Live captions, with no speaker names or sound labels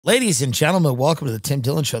Ladies and gentlemen, welcome to the Tim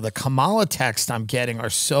Dillon Show. The Kamala texts I'm getting are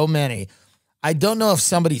so many. I don't know if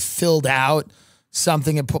somebody filled out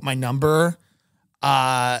something and put my number,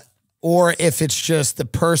 or if it's just the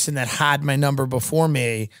person that had my number before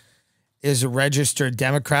me is a registered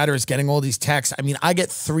Democrat or is getting all these texts. I mean, I get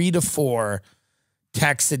 3 to 4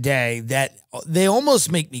 texts a day that they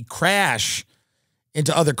almost make me crash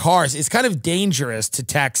into other cars. It's kind of dangerous to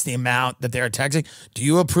text the amount that they're texting. Do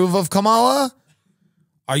you approve of Kamala?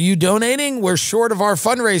 Are you donating? We're short of our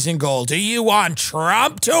fundraising goal. Do you want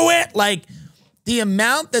Trump to it? Like, the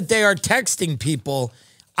amount that they are texting people,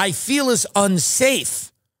 I feel is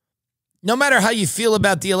unsafe. No matter how you feel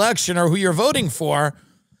about the election or who you're voting for,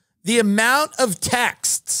 the amount of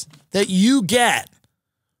texts that you get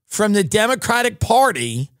from the Democratic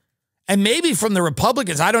Party and maybe from the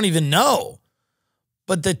Republicans, I don't even know.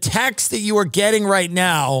 But the text that you are getting right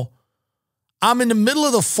now, I'm in the middle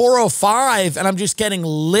of the 405 and I'm just getting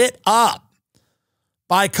lit up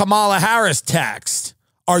by Kamala Harris text.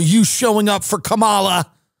 Are you showing up for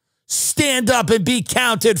Kamala? Stand up and be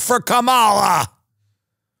counted for Kamala.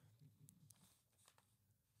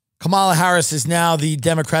 Kamala Harris is now the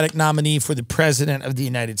Democratic nominee for the President of the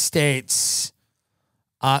United States.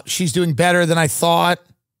 She's doing better than I thought,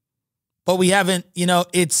 but we haven't,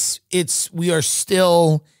 we are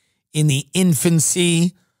still in the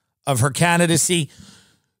infancy of her candidacy.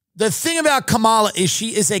 The thing about Kamala is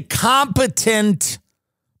she is a competent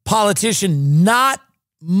politician, not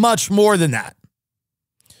much more than that.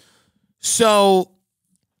 So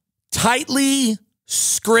tightly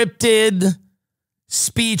scripted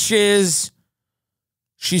speeches.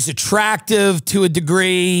 She's attractive to a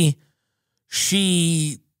degree.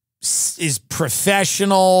 She is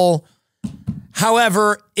professional.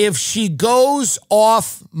 However, if she goes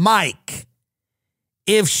off mic,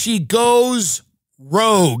 if she goes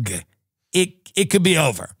rogue, it could be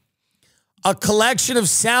over. A collection of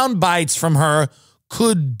sound bites from her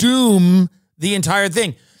could doom the entire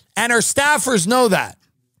thing. And her staffers know that.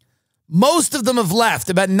 Most of them have left.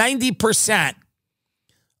 About 90%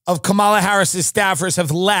 of Kamala Harris's staffers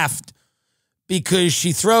have left because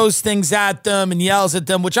she throws things at them and yells at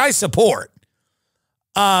them, which I support.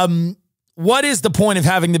 What is the point of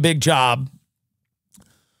having the big job?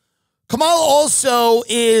 Kamala also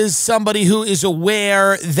is somebody who is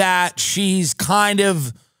aware that she's kind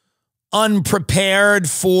of unprepared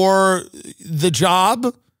for the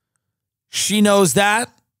job. She knows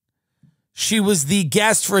that. She was the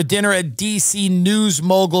guest for a dinner at DC news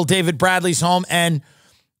mogul David Bradley's home, and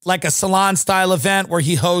like a salon-style event where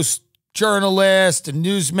he hosts journalists and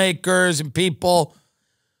newsmakers and people.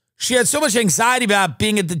 She had so much anxiety about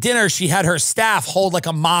being at the dinner, she had her staff hold like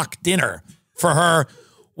a mock dinner for her,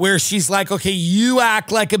 where she's like, okay, you act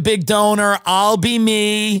like a big donor. I'll be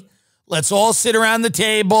me. Let's all sit around the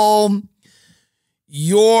table.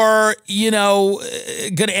 You're, going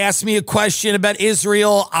to ask me a question about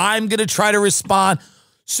Israel. I'm going to try to respond.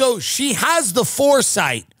 So she has the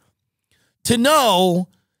foresight to know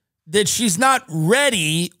that she's not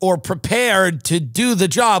ready or prepared to do the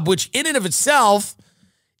job, which in and of itself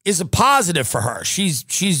is a positive for her.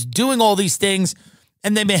 She's doing all these things,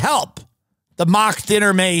 and they may help. The mock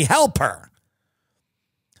dinner may help her.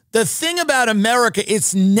 The thing about America,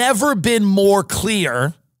 it's never been more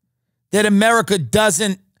clear that America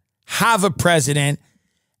doesn't have a president,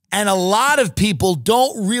 and a lot of people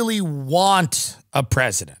don't really want a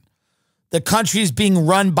president. The country is being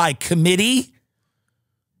run by committee,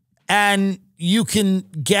 and you can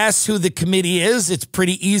guess who the committee is. It's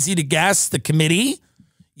pretty easy to guess the committee.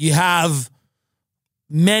 You have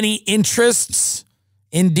many interests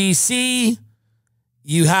in D.C.,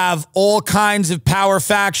 you have all kinds of power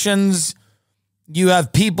factions. You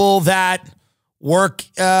have people that work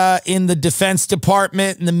in the Defense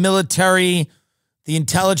Department, in the military, the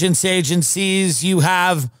intelligence agencies. You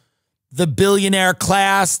have the billionaire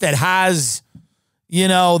class that has,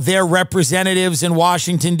 their representatives in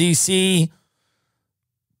Washington, D.C.,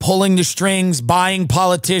 pulling the strings, buying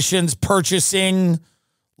politicians, purchasing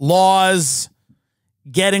laws,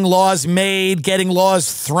 getting laws made, getting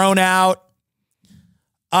laws thrown out.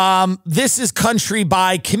 This is country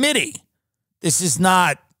by committee. This is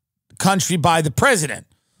not country by the president.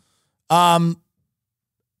 And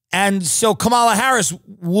so Kamala Harris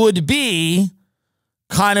would be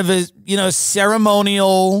kind of a,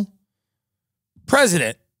 ceremonial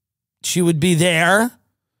president. She would be there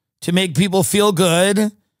to make people feel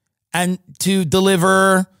good and to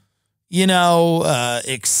deliver,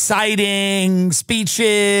 exciting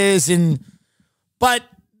speeches. But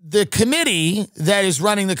the committee that is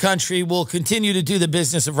running the country will continue to do the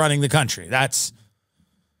business of running the country. That's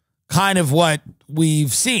kind of what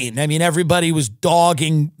we've seen. I mean, everybody was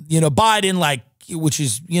dogging, Biden, like, which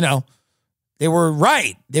is, they were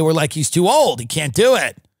right. They were like, he's too old. He can't do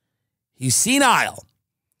it. He's senile.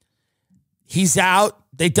 He's out.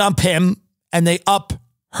 They dump him and they up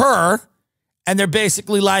her. And they're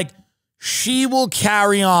basically like, she will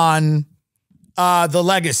carry on the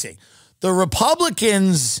legacy. The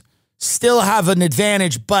Republicans still have an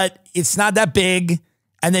advantage, but it's not that big.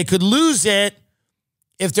 And they could lose it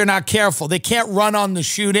if they're not careful. They can't run on the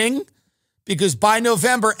shooting because by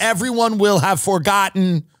November, everyone will have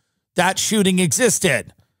forgotten that shooting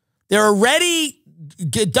existed. They're already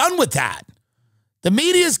done with that. The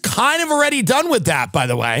media's kind of already done with that, by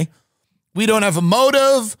the way. We don't have a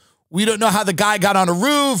motive. We don't know how the guy got on a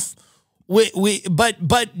roof.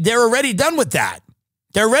 But they're already done with that.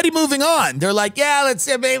 They're already moving on. They're like, yeah, let's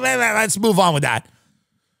move on with that.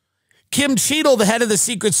 Kim Cheadle, the head of the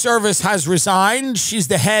Secret Service, has resigned. She's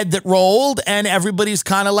the head that rolled, and everybody's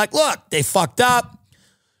kind of like, look, they fucked up.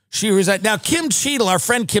 She resigned. Now, Kim Cheadle, our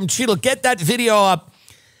friend Kim Cheadle, get that video up.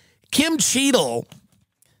 Kim Cheadle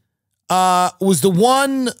was the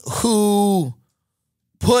one who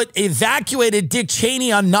evacuated Dick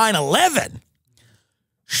Cheney on 9/11.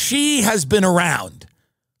 She has been around.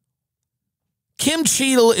 Kim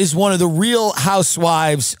Cheadle is one of the real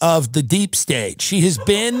housewives of the deep state. She has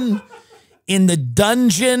been in the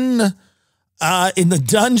dungeons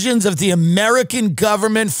of the American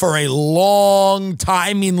government for a long time.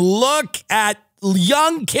 I mean, look at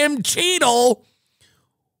young Kim Cheadle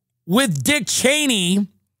with Dick Cheney.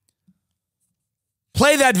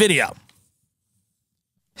 Play that video.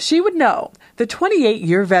 She would know. The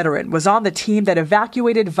 28-year veteran was on the team that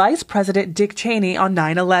evacuated Vice President Dick Cheney on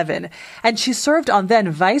 9/11, and she served on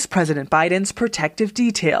then Vice President Biden's protective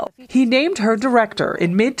detail. He named her director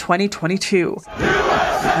in mid-2022.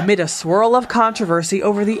 Amid a swirl of controversy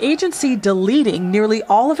over the agency deleting nearly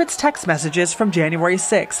all of its text messages from January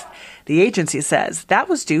 6th. The agency says that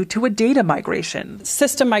was due to a data migration.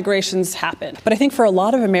 System migrations happen, but I think for a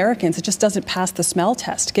lot of Americans, it just doesn't pass the smell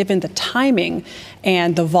test, given the timing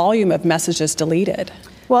and the volume of messages deleted.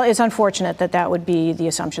 Well, it's unfortunate that that would be the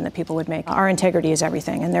assumption that people would make. Our integrity is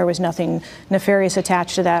everything, and there was nothing nefarious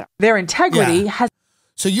attached to that. Their integrity has...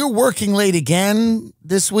 So you're working late again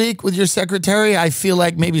this week with your secretary? I feel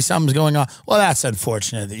like maybe something's going on. Well, that's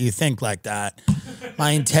unfortunate that you think like that.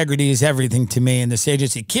 My integrity is everything to me in this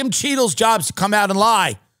agency. Kim Cheadle's job is to come out and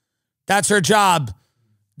lie. That's her job.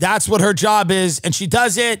 That's what her job is. And she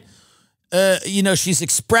does it. She's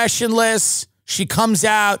expressionless. She comes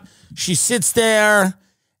out. She sits there.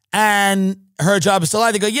 And her job is to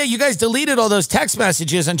lie. They go, yeah, you guys deleted all those text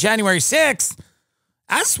messages on January 6th.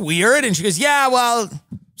 That's weird. And she goes, yeah, well,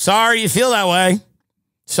 sorry you feel that way.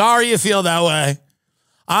 Sorry you feel that way.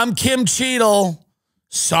 I'm Kim Cheadle.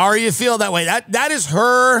 Sorry you feel that way. That is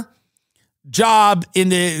her job in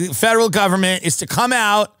the federal government, is to come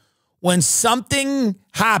out when something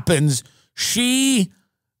happens. She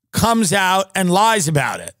comes out and lies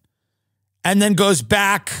about it and then goes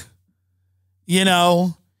back,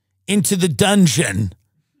 into the dungeon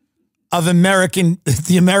of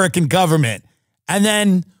the American government. And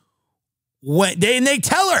then when they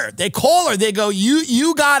tell her, they call her, they go,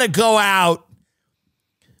 you got to go out.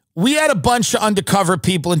 We had a bunch of undercover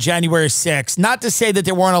people in January 6th. Not to say that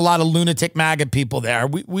there weren't a lot of lunatic MAGA people there.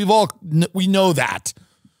 We know that.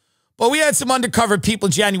 But we had some undercover people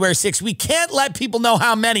in January 6th. We can't let people know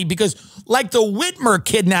how many because like the Whitmer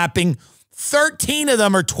kidnapping, 13 of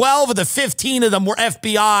them or 12 of the 15 of them were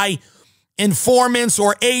FBI informants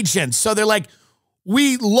or agents. So they're like,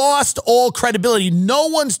 we lost all credibility. No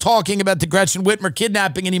one's talking about the Gretchen Whitmer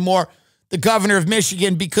kidnapping anymore, the governor of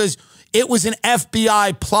Michigan, because it was an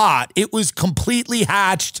FBI plot. It was completely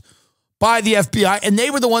hatched by the FBI, and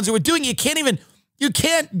they were the ones who were doing it. You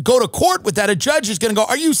can't go to court with that. A judge is going to go,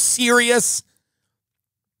 are you serious?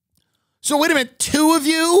 So wait a minute, 2 of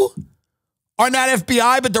you are not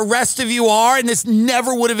FBI, but the rest of you are, and this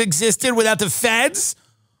never would have existed without the feds?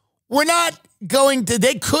 We're not going to,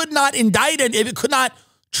 they could not indict it. It could not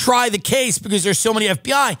try the case because there's so many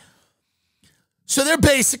FBI. So they're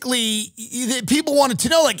basically, people wanted to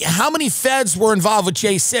know, like, how many feds were involved with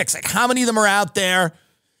J6? Like, how many of them are out there?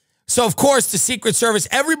 So, of course, the Secret Service,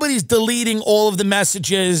 everybody's deleting all of the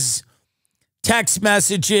messages, text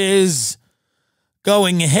messages,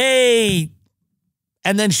 going, hey.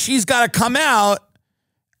 And then she's got to come out,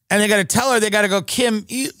 and they got to tell her, they got to go, Kim,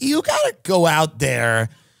 you got to go out there.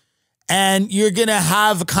 And you're going to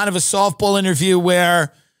have kind of a softball interview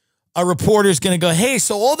where a reporter's going to go, hey,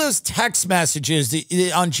 so all those text messages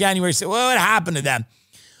on January, what happened to them?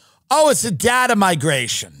 Oh, it's a data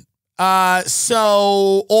migration.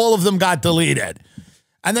 So all of them got deleted.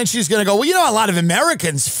 And then she's going to go, well, you know, a lot of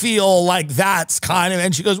Americans feel like that's kind of,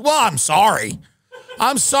 and she goes, well, I'm sorry.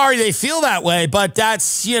 I'm sorry they feel that way, but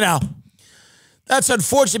that's, you know, that's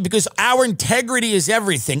unfortunate because our integrity is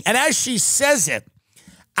everything. And as she says it,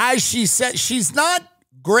 as she said, she's not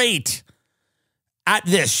great at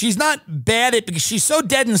this. She's not bad at it because she's so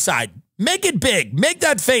dead inside. Make it big. Make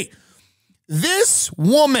that fake. This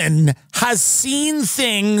woman has seen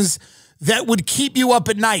things that would keep you up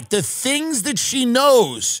at night. The things that she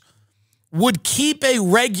knows would keep a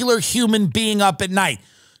regular human being up at night.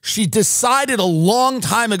 She decided a long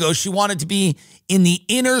time ago she wanted to be in the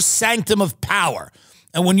inner sanctum of power.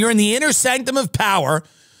 And when you're in the inner sanctum of power,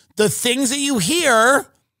 the things that you hear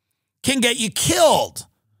can get you killed.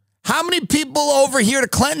 How many people over here to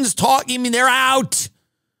Clinton's talking? I mean, they're out.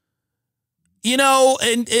 You know,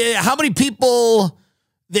 and how many people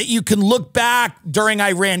that you can look back during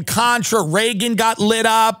Iran-Contra, Reagan got lit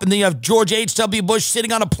up, and then you have George H.W. Bush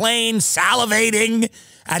sitting on a plane salivating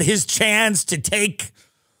at his chance to take,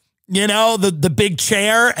 you know, the big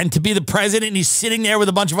chair and to be the president, and he's sitting there with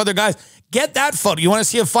a bunch of other guys. Get that photo. You want to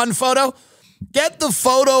see a fun photo? Get the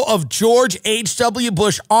photo of George H.W.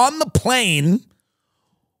 Bush on the plane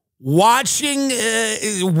watching,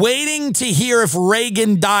 waiting to hear if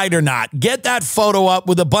Reagan died or not. Get that photo up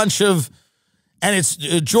with a bunch of, and it's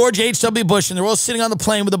George H.W. Bush, and they're all sitting on the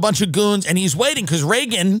plane with a bunch of goons, and he's waiting because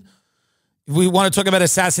Reagan, we want to talk about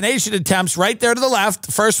assassination attempts, right there to the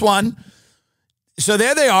left, first one. So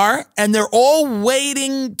there they are, and they're all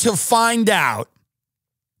waiting to find out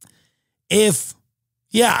if,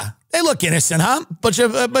 yeah, they look innocent, huh? Bunch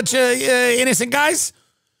of innocent guys.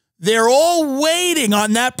 They're all waiting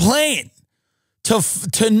on that plane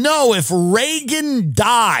to know if Reagan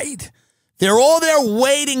died. They're all there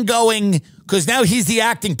waiting, going, because now he's the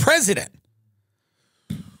acting president.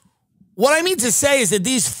 What I mean to say is that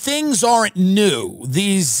these things aren't new.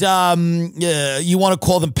 These, you want to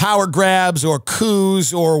call them power grabs or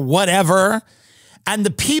coups or whatever. And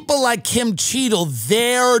the people like Kim Cheadle,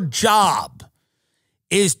 their job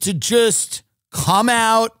is to just come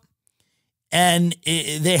out, and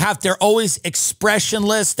they're always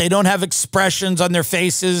expressionless. They don't have expressions on their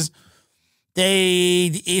faces.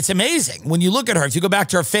 It's amazing. When you look at her, if you go back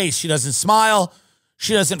to her face, she doesn't smile.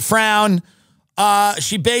 She doesn't frown.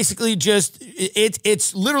 She basically just,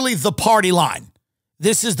 it's literally the party line.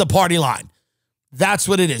 This is the party line. That's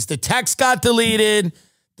what it is. The text got deleted.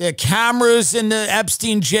 The cameras in the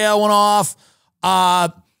Epstein jail went off.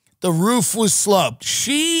 The roof was sloped.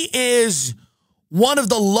 She is one of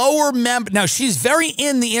the lower members. Now, she's very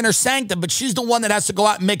in the inner sanctum, but she's the one that has to go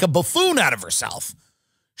out and make a buffoon out of herself.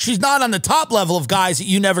 She's not on the top level of guys that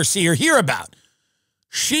you never see or hear about.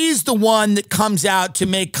 She's the one that comes out to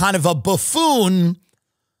make kind of a buffoon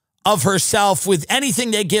of herself with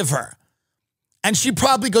anything they give her. And she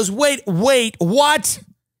probably goes, wait, what?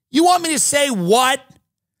 You want me to say what?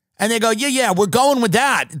 And they go, yeah, we're going with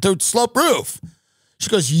that, the slope roof. She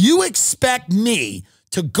goes, you expect me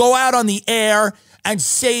to go out on the air and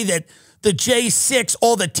say that the J6,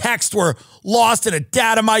 all the texts were lost in a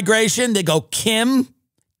data migration? They go, Kim,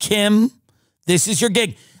 this is your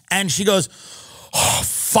gig. And she goes, oh,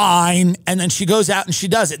 fine. And then she goes out and she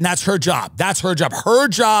does it. And that's her job. That's her job. Her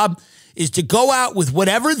job is to go out with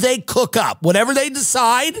whatever they cook up, whatever they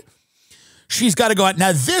decide. She's got to go out.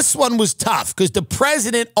 Now, this one was tough because the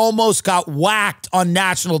president almost got whacked on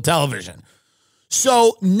national television.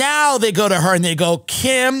 So now they go to her and they go,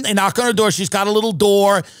 Kim, they knock on her door. She's got a little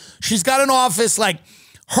door. She's got an office like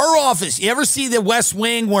her office. You ever see the West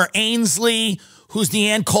Wing where Ainsley, who's the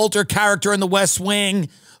Ann Coulter character in the West Wing,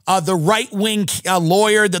 the right-wing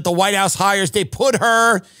lawyer that the White House hires, they put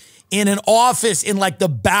her in an office in like the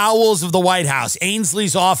bowels of the White House.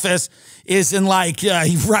 Ainsley's office is in like,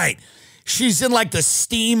 right. She's in like the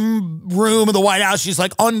steam room of the White House. She's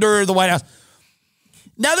like under the White House.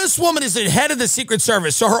 Now, this woman is the head of the Secret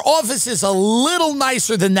Service, so her office is a little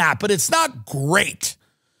nicer than that, but it's not great.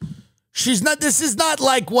 She's not, this is not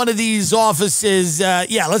like one of these offices.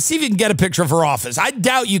 Yeah, let's see if you can get a picture of her office. I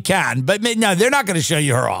doubt you can, but no, they're not going to show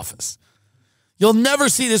you her office. You'll never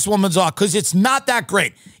see this woman's office because it's not that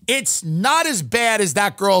great. It's not as bad as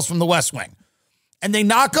that girl's from the West Wing. And they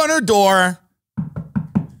knock on her door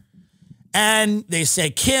and they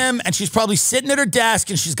say, Kim, and she's probably sitting at her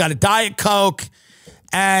desk and she's got a Diet Coke.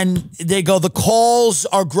 And they go, the calls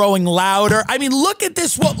are growing louder. I mean, look at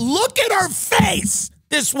this woman. Look at her face,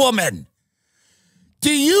 this woman.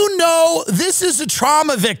 Do you know this is a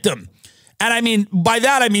trauma victim? And I mean, by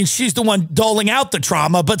that, I mean, she's the one doling out the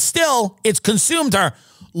trauma, but still, it's consumed her.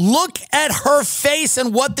 Look at her face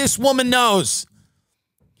and what this woman knows.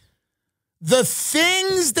 The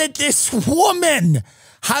things that this woman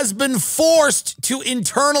has been forced to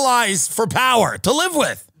internalize for power, to live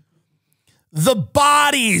with. The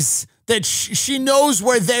bodies that she knows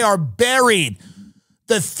where they are buried.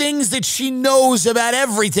 The things that she knows about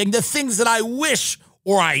everything. The things that I wish,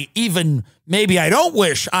 or maybe I don't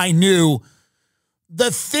wish I knew.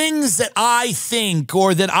 The things that I think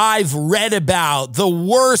or that I've read about, the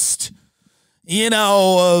worst,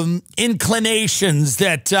 inclinations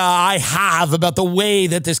that I have about the way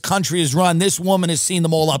that this country is run. This woman has seen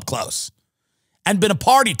them all up close and been a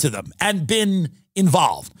party to them and been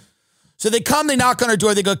involved. So they come, they knock on her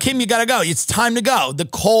door. They go, Kim, you got to go. It's time to go. The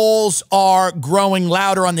calls are growing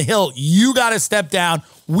louder on the Hill. You got to step down.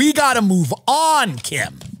 We got to move on,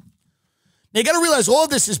 Kim. Now, you got to realize all of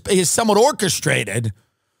this is somewhat orchestrated.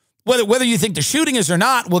 Whether you think the shooting is or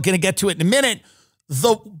not, we're going to get to it in a minute.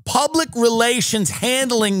 The public relations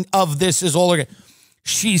handling of this is all.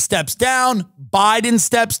 She steps down. Biden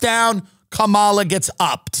steps down. Kamala gets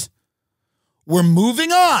upped. We're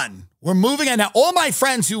moving on. We're moving on. Now, all my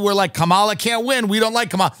friends who were like, Kamala can't win, we don't like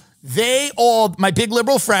Kamala, my big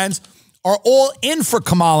liberal friends, are all in for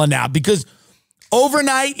Kamala now because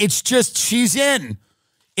overnight, it's just she's in.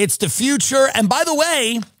 It's the future. And by the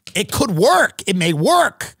way, it could work. It may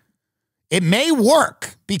work. It may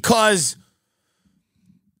work because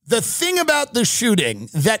the thing about the shooting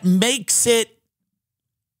that makes it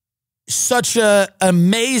such an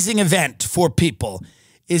amazing event for people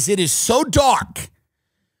is it is so dark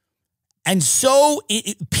and so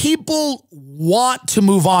people want to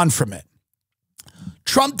move on from it.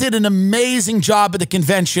 Trump did an amazing job at the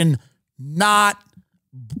convention not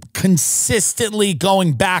consistently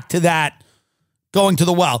going back to that, going to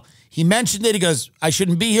the well. He mentioned it. He goes, I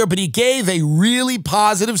shouldn't be here, but he gave a really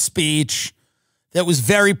positive speech that was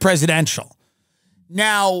very presidential.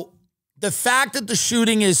 Now, the fact that the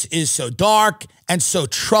shooting is so dark and so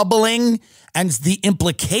troubling and the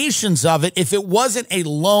implications of it, if it wasn't a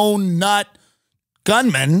lone nut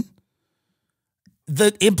gunman,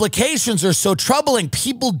 the implications are so troubling.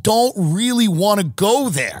 People don't really want to go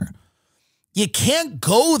there. You can't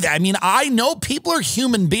go there. I mean, I know people are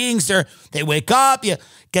human beings. They wake up, you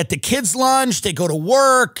get the kids lunch, they go to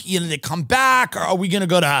work, they come back. Are we going to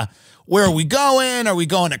go to, where are we going? Are we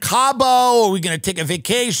going to Cabo? Are we going to take a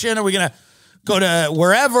vacation? Are we going to go to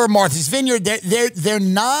wherever, Martha's Vineyard? They're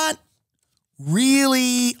not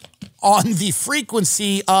really on the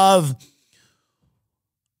frequency of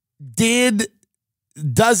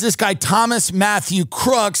does this guy, Thomas Matthew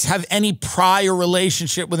Crooks, have any prior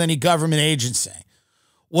relationship with any government agency?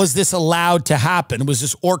 Was this allowed to happen? Was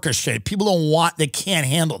this orchestrated? People they can't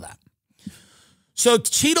handle that. So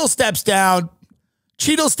Cheadle steps down.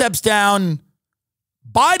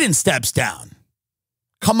 Biden steps down.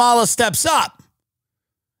 Kamala steps up.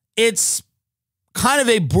 It's kind of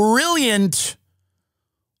a brilliant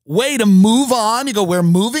way to move on. You go, we're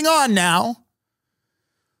moving on now.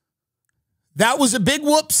 That was a big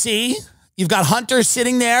whoopsie. You've got Hunter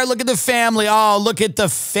sitting there. Look at the family. Oh, look at the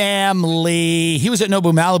family. He was at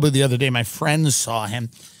Nobu Malibu the other day. My friends saw him.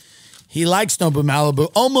 He likes Nobu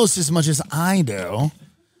Malibu almost as much as I do.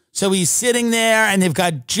 So he's sitting there, and they've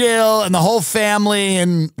got Jill and the whole family,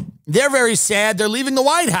 and they're very sad. They're leaving the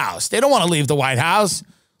White House. They don't want to leave the White House.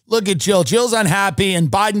 Look at Jill. Jill's unhappy,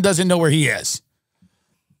 and Biden doesn't know where he is.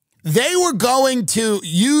 They were going to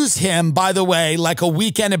use him, by the way, like a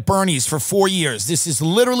weekend at Bernie's for 4 years. This is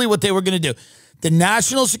literally what they were going to do. The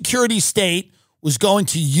national security state was going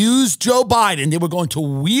to use Joe Biden. They were going to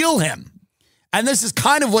wheel him. And this is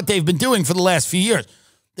kind of what they've been doing for the last few years.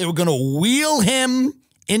 They were going to wheel him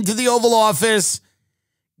into the Oval Office,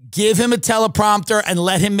 give him a teleprompter, and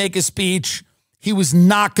let him make a speech. He was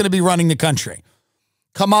not going to be running the country.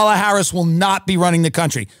 Kamala Harris will not be running the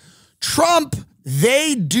country. Trump,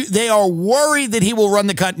 they are worried that he will run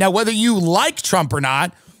the country. Now, whether you like Trump or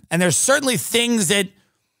not, and there's certainly things that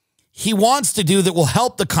he wants to do that will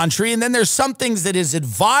help the country, and then there's some things that his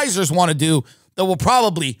advisors want to do that will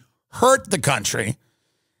probably hurt the country.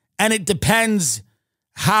 And it depends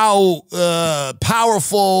how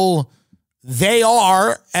powerful they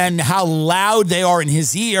are and how loud they are in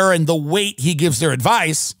his ear and the weight he gives their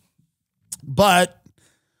advice. But,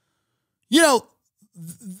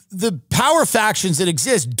 the power factions that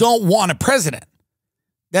exist don't want a president.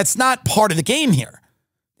 That's not part of the game here.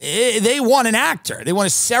 They want an actor. They want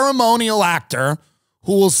a ceremonial actor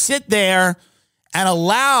who will sit there and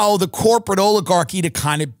allow the corporate oligarchy to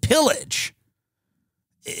kind of pillage.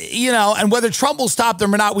 And whether Trump will stop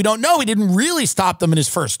them or not, we don't know. He didn't really stop them in his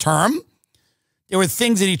first term. There were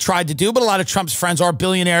things that he tried to do, but a lot of Trump's friends are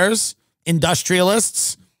billionaires,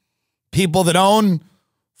 industrialists, people that own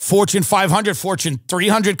Fortune 500, Fortune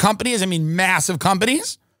 300 companies. I mean, massive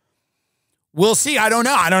companies. We'll see. I don't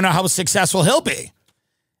know. I don't know how successful he'll be.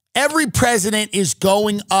 Every president is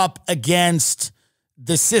going up against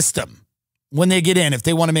the system when they get in, if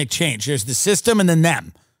they want to make change. There's the system and then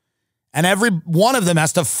them. And every one of them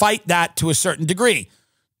has to fight that to a certain degree.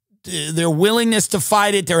 Their willingness to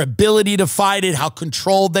fight it, their ability to fight it, how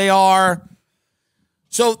controlled they are.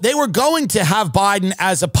 So they were going to have Biden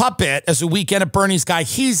as a puppet, as a Weekend at Bernie's guy.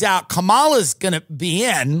 He's out. Kamala's going to be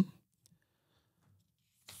in.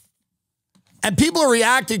 And people are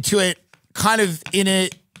reacting to it kind of in an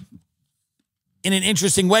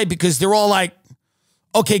interesting way because they're all like,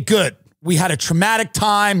 okay, good. We had a traumatic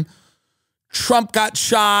time. Trump got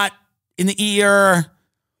shot in the ear.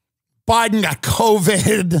 Biden got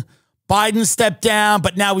COVID. Biden stepped down,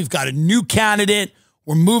 but now we've got a new candidate.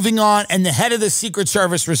 We're moving on, and the head of the Secret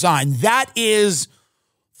Service resigned. That is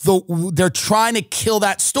they're trying to kill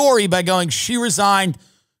that story by going, she resigned,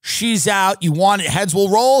 she's out. You want it, heads will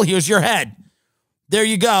roll. Here's your head. There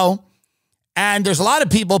you go. And there's a lot of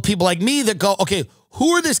people like me that go, okay,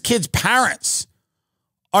 who are this kid's parents?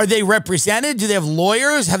 Are they represented? Do they have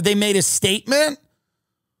lawyers? Have they made a statement?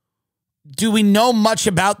 Do we know much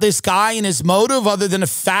about this guy and his motive other than the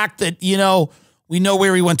fact that, you know, we know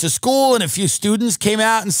where he went to school and a few students came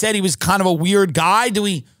out and said he was kind of a weird guy? Do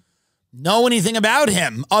we know anything about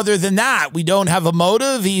him other than that? We don't have a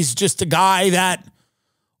motive. He's just a guy that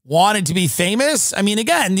wanted to be famous. I mean,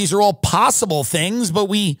 again, these are all possible things, but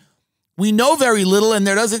we know very little, and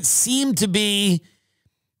there doesn't seem to be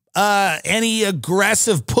any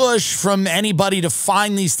aggressive push from anybody to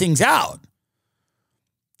find these things out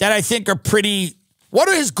that I think are pretty. What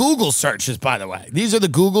are his Google searches, by the way? These are the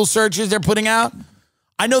Google searches they're putting out.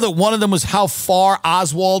 I know that one of them was how far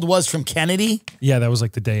Oswald was from Kennedy. Yeah, that was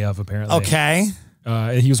like the day of, apparently. Okay.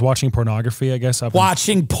 He was watching pornography, I guess.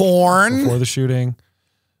 Watching porn. Before the shooting.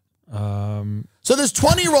 So this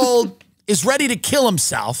 20-year-old is ready to kill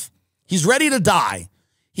himself. He's ready to die.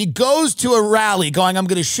 He goes to a rally going, I'm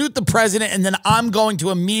going to shoot the president and then I'm going to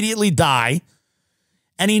immediately die.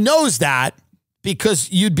 And he knows that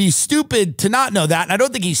because you'd be stupid to not know that. And I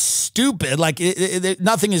don't think he's stupid. Like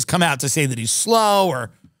nothing has come out to say that he's slow, or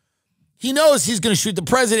he knows he's going to shoot the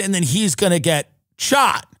president and then he's going to get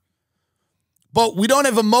shot. But we don't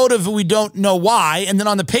have a motive and we don't know why. And then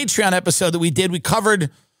on the Patreon episode that we did, we covered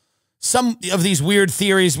some of these weird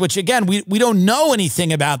theories, which again, we don't know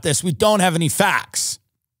anything about this. We don't have any facts.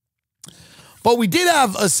 But we did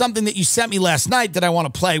have something that you sent me last night that I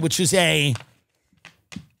want to play, which is there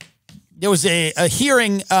was a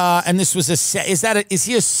hearing, and this was is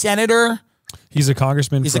he a senator? He's a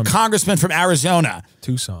congressman. He's a congressman from Arizona.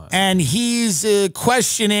 Tucson. And he's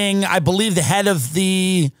questioning, I believe, the head of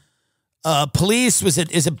the police.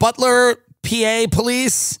 Is it Butler, PA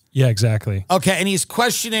police? Yeah, exactly. Okay, and he's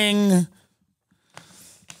questioning,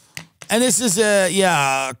 and this is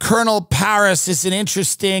Colonel Paris is an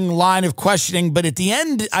interesting line of questioning, but at the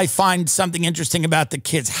end, I find something interesting about the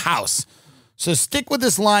kid's house. So stick with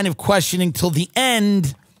this line of questioning till the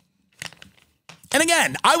end. And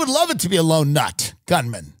again, I would love it to be a lone nut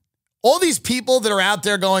gunman. All these people that are out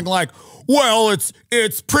there going like, well,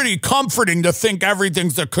 it's pretty comforting to think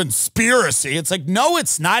everything's a conspiracy. It's like, no,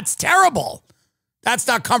 it's not. It's terrible. That's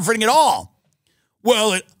not comforting at all.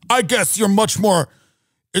 Well, I guess it's much more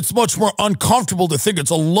uncomfortable to think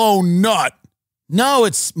it's a lone nut. No,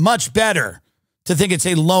 it's much better to think it's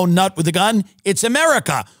a lone nut with a gun. It's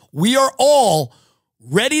America. We are all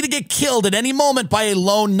ready to get killed at any moment by a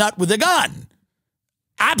lone nut with a gun.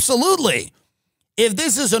 Absolutely. If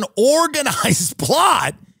this is an organized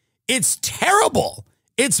plot, it's terrible.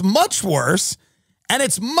 It's much worse, and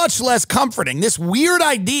it's much less comforting. This weird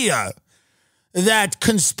idea that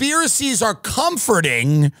conspiracies are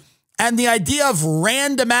comforting and the idea of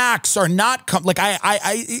random acts are not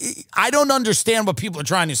I don't understand what people are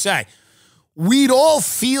trying to say. We'd all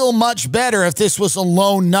feel much better if this was a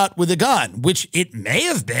lone nut with a gun, which it may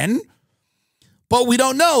have been, but we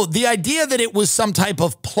don't know. The idea that it was some type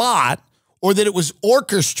of plot or that it was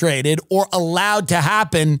orchestrated or allowed to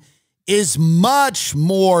happen is much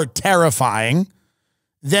more terrifying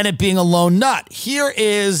than it being a lone nut. Here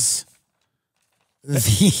is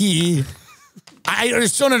I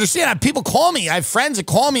just don't understand. People call me. I have friends that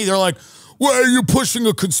call me. They're like, well, are you pushing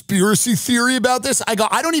a conspiracy theory about this? I go,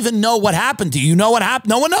 I don't even know what happened. Do you know what happened?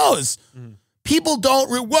 No one knows. People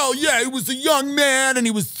don't, well, yeah, he was a young man and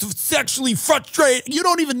he was sexually frustrated. You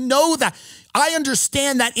don't even know that. I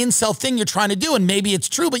understand that incel thing you're trying to do, and maybe it's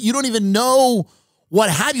true, but you don't even know what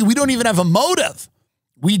have you. We don't even have a motive.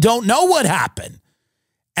 We don't know what happened.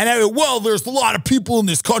 And well, there's a lot of people in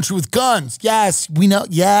this country with guns. Yes, we know.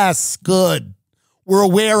 Yes, good. We're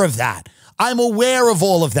aware of that. I'm aware of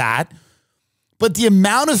all of that. But the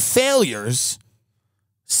amount of failures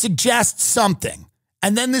suggests something.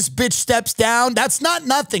 And then this bitch steps down. That's not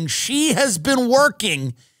nothing. She has been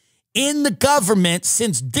working in the government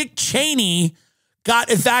since Dick Cheney got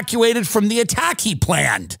evacuated from the attack he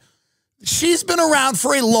planned. She's been around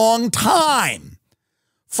for a long time.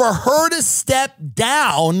 For her to step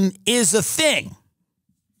down is a thing.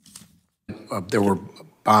 There were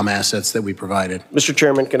bomb assets that we provided. Mr.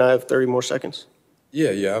 Chairman, can I have 30 more seconds?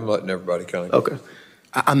 Yeah, I'm letting everybody kind of go. Okay.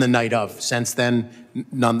 On the night of. Since then,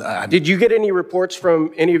 none. Did you get any reports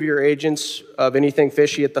from any of your agents of anything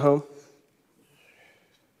fishy at the home?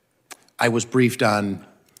 I was briefed on.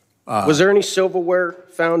 Was there any silverware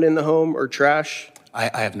found in the home or trash?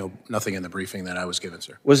 I have nothing in the briefing that I was given,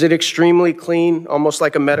 sir. Was it extremely clean, almost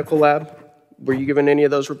like a medical lab? Were you given any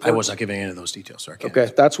of those reports? I was not giving any of those details, sir. Okay,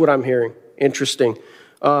 that's what I'm hearing. Interesting.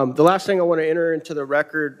 The last thing I want to enter into the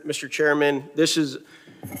record, Mr. Chairman, this is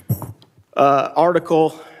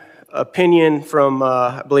article, opinion from,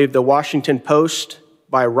 I believe, the Washington Post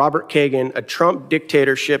by Robert Kagan. A Trump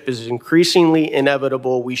dictatorship is increasingly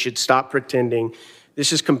inevitable. We should stop pretending.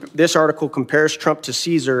 This article compares Trump to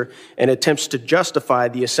Caesar and attempts to justify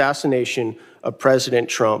the assassination of President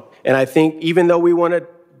Trump. And I think even though we want to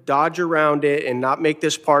dodge around it and not make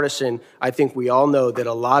this partisan, I think we all know that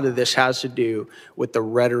a lot of this has to do with the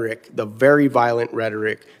rhetoric, the very violent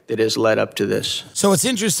rhetoric that has led up to this. So what's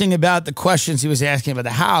interesting about the questions he was asking about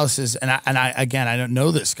the House is, and I again, I don't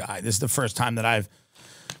know this guy. This is the first time that I've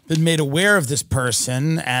been made aware of this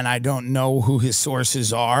person, and I don't know who his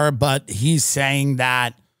sources are, but he's saying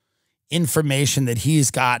that information that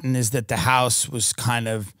he's gotten is that the House was kind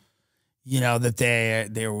of, you know, that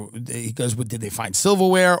he goes, did they find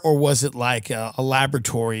silverware, or was it like a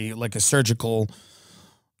laboratory, like a surgical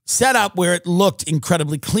setup where it looked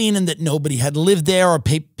incredibly clean and that nobody had lived there, or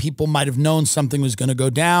people might have known something was going to go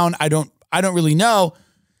down? I don't really know.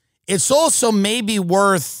 It's also maybe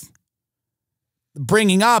worth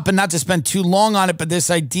bringing up, and not to spend too long on it, but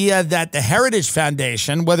this idea that the Heritage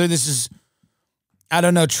Foundation, whether this is, I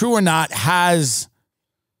don't know, true or not,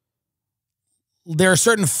 there are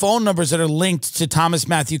certain phone numbers that are linked to Thomas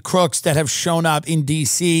Matthew Crooks that have shown up in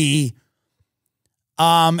D.C.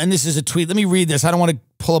 And this is a tweet. Let me read this. I don't want to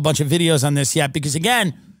pull a bunch of videos on this yet because,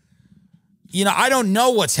 again, you know, I don't know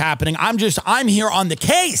what's happening. I'm here on the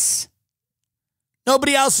case.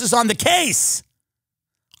 Nobody else is on the case.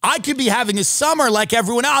 I could be having a summer like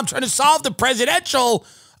everyone else. I'm trying to solve the presidential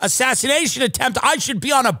assassination attempt. I should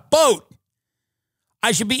be on a boat.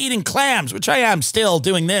 I should be eating clams, which I am still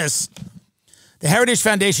doing this. The Heritage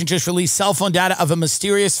Foundation just released cell phone data of a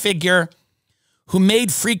mysterious figure who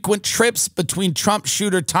made frequent trips between Trump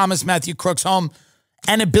shooter Thomas Matthew Crooks' home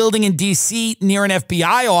and a building in D.C. near an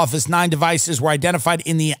FBI office. 9 devices were identified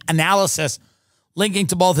in the analysis linking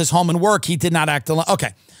to both his home and work. He did not act alone.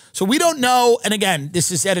 Okay. So we don't know, and again,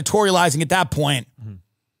 this is editorializing at that point. Mm-hmm.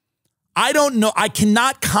 I don't know. I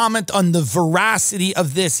cannot comment on the veracity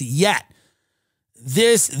of this yet.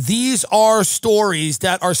 These are stories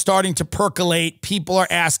that are starting to percolate. People are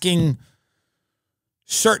asking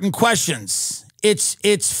certain questions.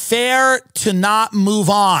 It's fair to not move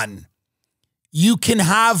on. You can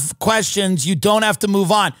have questions. You don't have to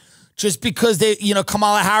move on. Just because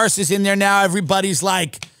Kamala Harris is in there now, everybody's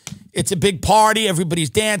like, it's a big party. Everybody's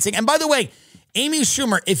dancing. And by the way, Amy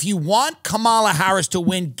Schumer, if you want Kamala Harris to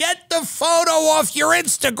win, get the photo off your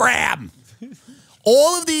Instagram.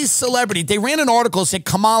 All of these celebrities, they ran an article saying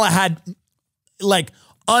Kamala had like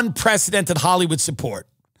unprecedented Hollywood support.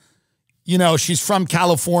 You know, she's from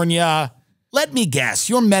California. Let me guess,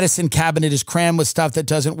 your medicine cabinet is crammed with stuff that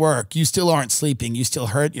doesn't work. You still aren't sleeping. You still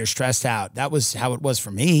hurt. You're stressed out. That was how it was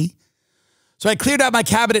for me. So I cleared out my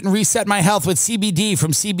cabinet and reset my health with CBD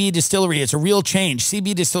from CB Distillery. It's a real change.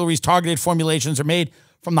 CB Distillery's targeted formulations are made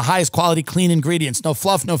from the highest quality clean ingredients. No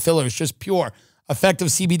fluff, no fillers, just pure, effective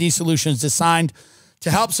CBD solutions designed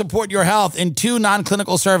to help support your health. In 2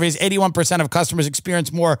 non-clinical surveys, 81% of customers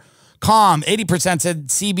experienced more calm. 80% said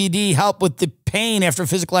CBD helped with the pain after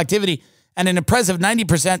physical activity. And an impressive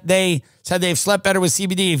 90%, they said they've slept better with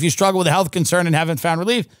CBD. If you struggle with a health concern and haven't found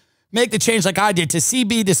relief, make the change like I did to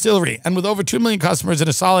CB Distillery. And with over 2 million customers and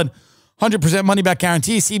a solid 100% money-back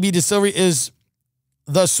guarantee, CB Distillery is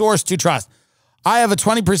the source to trust. I have a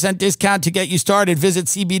 20% discount to get you started. Visit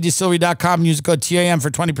cbdistillery.com and use the code TIM for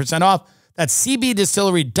 20% off. That's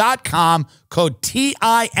cbdistillery.com, code TIM,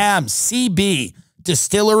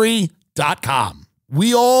 cbdistillery.com.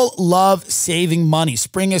 We all love saving money.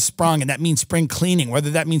 Spring has sprung, and that means spring cleaning, whether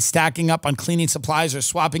that means stacking up on cleaning supplies or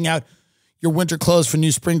swapping out your winter clothes for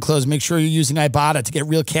new spring clothes. Make sure you're using Ibotta to get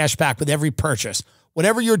real cash back with every purchase.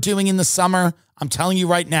 Whatever you're doing in the summer, I'm telling you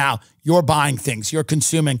right now, you're buying things, you're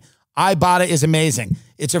consuming. Ibotta is amazing.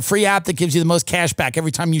 It's a free app that gives you the most cash back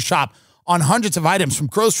every time you shop on hundreds of items, from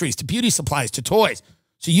groceries to beauty supplies to toys.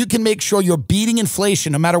 So you can make sure you're beating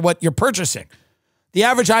inflation no matter what you're purchasing. The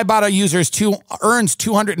average Ibotta user earns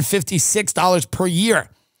 $256 per year.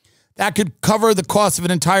 That could cover the cost of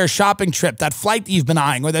an entire shopping trip, that flight that you've been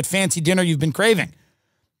eyeing, or that fancy dinner you've been craving.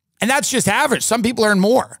 And that's just average. Some people earn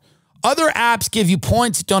more. Other apps give you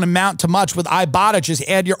points that don't amount to much. With Ibotta, just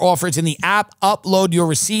add your offers in the app, upload your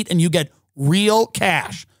receipt, and you get real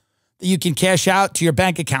cash that you can cash out to your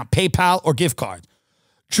bank account, PayPal, or gift card.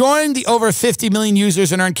 Join the over 50 million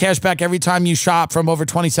users and earn cash back every time you shop from over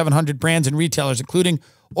 2,700 brands and retailers, including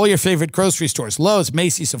all your favorite grocery stores, Lowe's,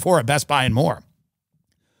 Macy's, Sephora, Best Buy, and more.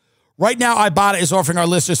 Right now, Ibotta is offering our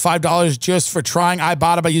listeners $5 just for trying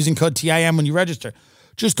Ibotta by using code TIM when you register.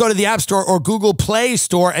 Just go to the App Store or Google Play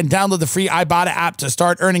Store and download the free Ibotta app to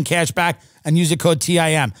start earning cash back and use the code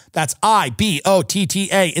TIM. That's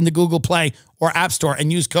IBOTTA in the Google Play or App Store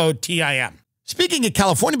and use code TIM. Speaking of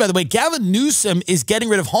California, by the way, Gavin Newsom is getting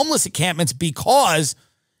rid of homeless encampments because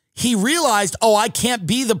he realized, oh, I can't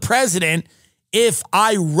be the president if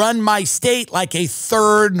I run my state like a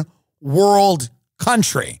third world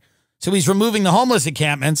country. So he's removing the homeless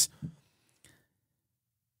encampments.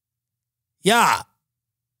 Yeah.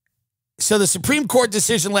 So the Supreme Court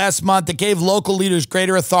decision last month that gave local leaders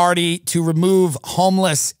greater authority to remove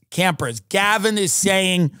homeless campers. Gavin is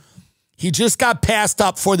saying he just got passed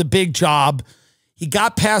up for the big job. He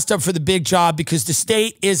got passed up for the big job because the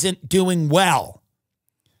state isn't doing well.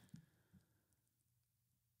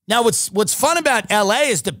 Now, what's fun about LA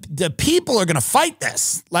is the people are going to fight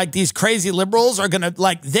this. Like, these crazy liberals are going to,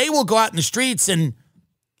 like, they will go out in the streets and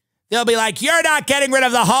they'll be like, you're not getting rid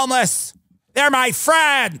of the homeless. They're my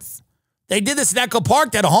friends. They did this in Echo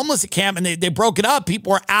Park. They had a homeless camp and they broke it up.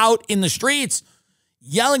 People were out in the streets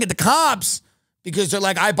yelling at the cops because they're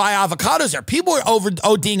like, I buy avocados there. People were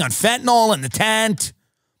ODing on fentanyl in the tent.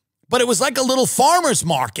 But it was like a little farmer's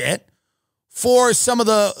market for some of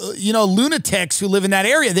the, lunatics who live in that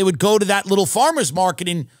area. They would go to that little farmer's market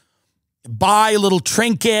and buy a little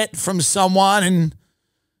trinket from someone and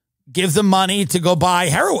give them money to go buy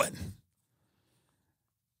heroin.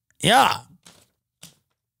 Yeah.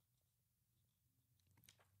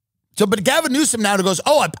 So, but Gavin Newsom now goes,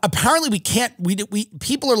 oh, apparently we can't,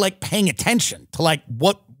 people are like paying attention to like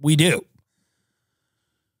what we do.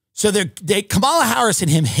 So Kamala Harris and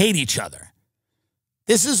him hate each other.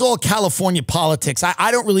 This is all California politics.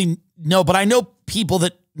 I don't really know, but I know people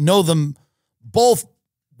that know them both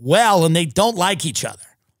well and they don't like each other.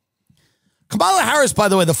 Kamala Harris, by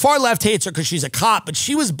the way, the far left hates her because she's a cop, but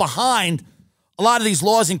she was behind a lot of these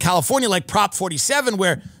laws in California, like Prop 47,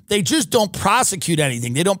 where they just don't prosecute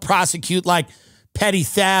anything. They don't prosecute like petty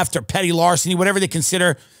theft or petty larceny, whatever they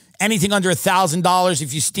consider, anything under $1,000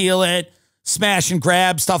 if you steal it, smash and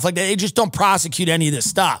grab, stuff like that. They just don't prosecute any of this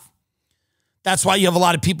stuff. That's why you have a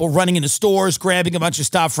lot of people running into stores, grabbing a bunch of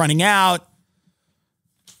stuff, running out.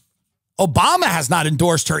 Obama has not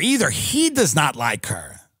endorsed her either. He does not like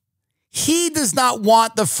her. He does not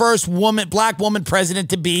want the first black woman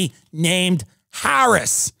president to be named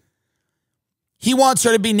Harris. He wants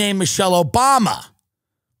her to be named Michelle Obama.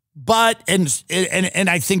 But, and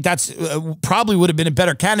I think that's probably would have been a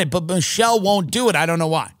better candidate, but Michelle won't do it. I don't know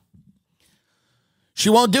why. She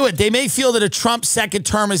won't do it. They may feel that a Trump second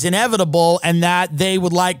term is inevitable and that they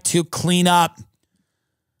would like to clean up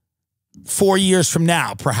 4 years from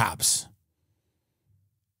now, perhaps.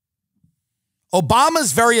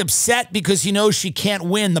 Obama's very upset because he knows she can't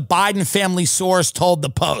win, the Biden family source told the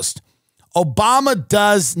Post. Obama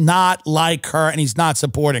does not like her and he's not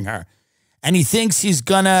supporting her. And he thinks he's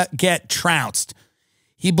going to get trounced.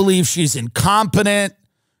 He believes she's incompetent.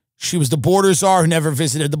 She was the border czar who never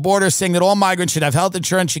visited the border, saying that all migrants should have health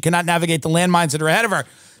insurance. She cannot navigate the landmines that are ahead of her.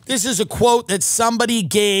 This is a quote that somebody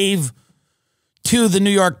gave to the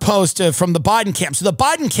New York Post from the Biden camp. So the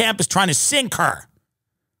Biden camp is trying to sink her.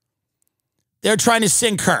 They're trying to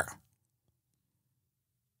sink her.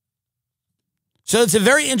 So it's a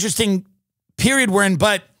very interesting period we're in,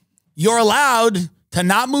 but you're allowed to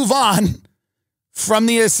not move on from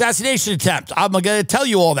the assassination attempt. I'm going to tell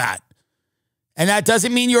you all that. And that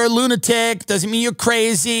doesn't mean you're a lunatic, doesn't mean you're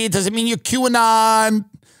crazy, doesn't mean you're QAnon,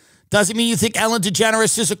 doesn't mean you think Ellen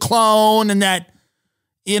DeGeneres is a clone and that,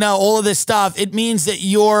 all of this stuff. It means that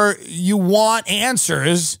you want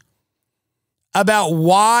answers about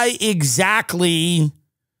why exactly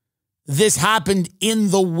this happened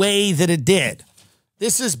in the way that it did.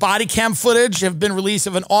 This is body cam footage have been released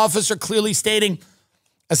of an officer clearly stating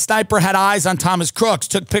a sniper had eyes on Thomas Crooks,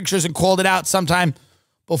 took pictures and called it out sometime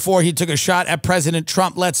before he took a shot at President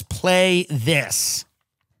Trump. Let's play this.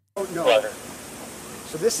 Oh, no.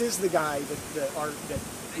 So this is the guy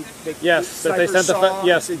yes, that they sent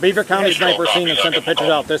yes, Beaver County sniper seen and sent the pictures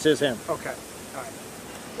out. This is him. Okay. All right.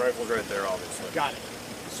 Rifle's right there, obviously. Got it.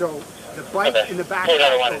 So the bike in the back.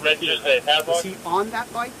 Is he on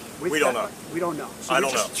that bike? We don't know. We don't know. So I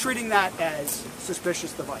don't know. Just treating that as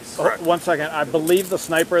suspicious device. Oh, 1 second. I believe the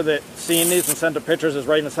sniper that seen these and sent the pictures is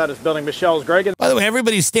right inside this building. Michelle's Greg. By the way,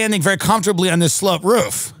 everybody's standing very comfortably on this slope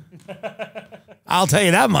roof. I'll tell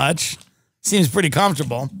you that much. Seems pretty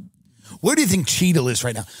comfortable. Where do you think Cheadle is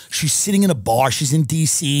right now? She's sitting in a bar. She's in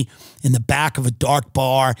D.C. in the back of a dark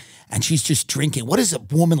bar, and she's just drinking. What does a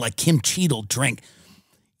woman like Kim Cheadle drink?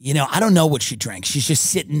 You know, I don't know what she drinks. She's just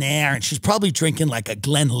sitting there, and she's probably drinking like a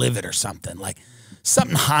Glenlivet or something, like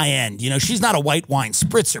something high-end. You know, she's not a white wine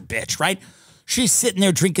spritzer bitch, right? She's sitting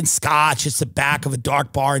there drinking scotch at the back of a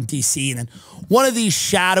dark bar in D.C., and then one of these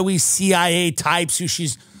shadowy CIA types who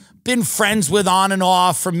she's been friends with on and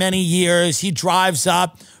off for many years, he drives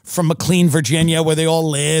up from McLean, Virginia, where they all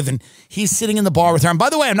live, and he's sitting in the bar with her. And by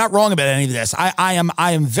the way, I'm not wrong about any of this. I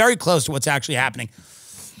am very close to what's actually happening.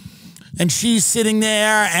 And she's sitting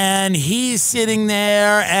there, and he's sitting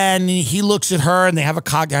there, and he looks at her, and they have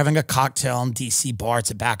having a cocktail in D.C. bar. It's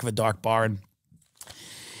the back of a dark bar, and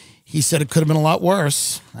he said it could have been a lot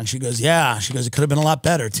worse. And she goes, yeah. She goes, it could have been a lot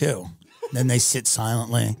better, too. And then they sit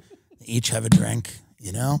silently. They each have a drink,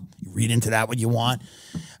 you know? You read into that what you want.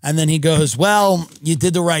 And then he goes, well, you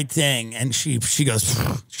did the right thing. And she goes,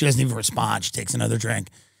 she doesn't even respond. She takes another drink.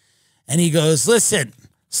 And he goes, listen,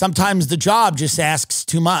 sometimes the job just asks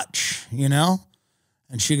too much, you know?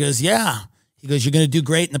 And she goes, yeah. He goes, you're going to do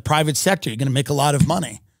great in the private sector. You're going to make a lot of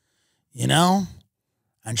money, you know?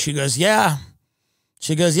 And she goes, yeah.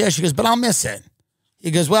 She goes, yeah. She goes, but I'll miss it. He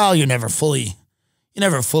goes, well, you're never fully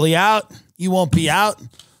out. You won't be out.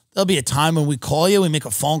 There'll be a time when we call you, we make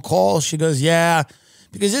a phone call. She goes, yeah,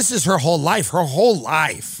 because this is her whole life,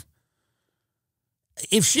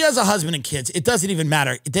 If she has a husband and kids, it doesn't even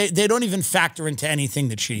matter. They don't even factor into anything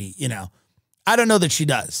that she, you know. I don't know that she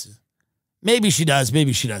does. Maybe she does,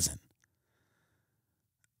 maybe she doesn't.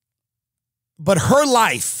 But her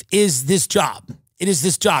life is this job. It is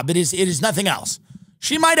this job. It is nothing else.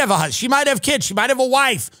 She might have a husband. She might have kids. She might have a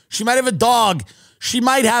wife. She might have a dog. She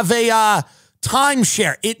might have a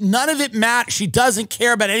timeshare. None of it matters. She doesn't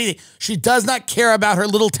care about anything. She does not care about her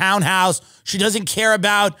little townhouse. She doesn't care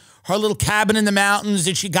about her little cabin in the mountains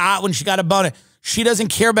that she got when she got a bonus. She doesn't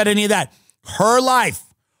care about any of that. Her life,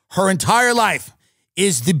 her entire life,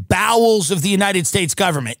 is the bowels of the United States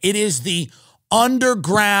government. It is the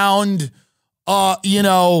underground,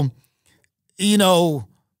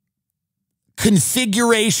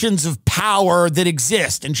 configurations of power that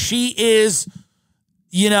exist. And she is,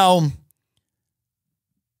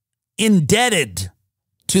 indebted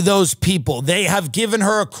to those people. They have given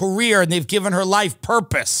her a career and they've given her life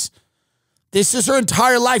purpose. This is her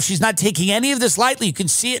entire life. She's not taking any of this lightly. You can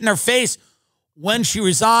see it in her face when she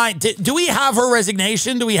resigned. Do we have her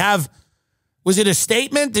resignation? Was it a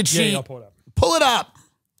statement? Did she? Yeah, I'll pull it up. Pull it up.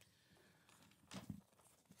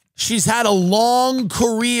 She's had a long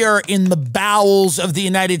career in the bowels of the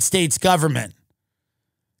United States government.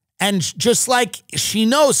 And just like she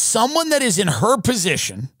knows, someone that is in her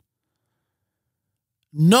position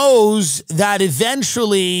knows that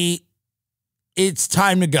eventually it's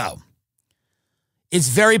time to go. It's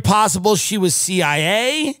very possible she was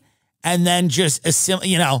CIA and then just,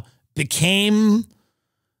 became,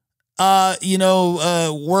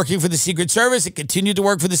 working for the Secret Service. It continued to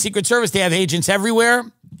work for the Secret Service. They have agents everywhere,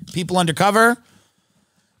 people undercover.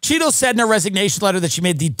 Cheadle said in her resignation letter that she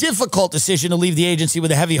made the difficult decision to leave the agency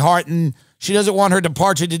with a heavy heart, and she doesn't want her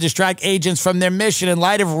departure to distract agents from their mission in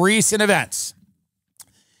light of recent events.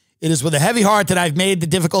 It is with a heavy heart that I've made the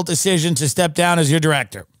difficult decision to step down as your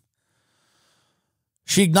director.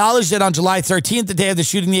 She acknowledged that on July 13th, the day of the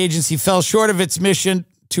shooting, the agency fell short of its mission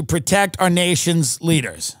to protect our nation's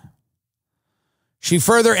leaders. She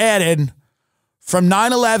further added, from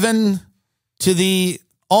 9/11 to the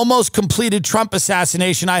almost completed Trump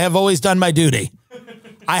assassination, I have always done my duty.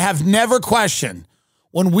 I have never questioned.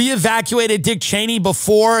 When we evacuated Dick Cheney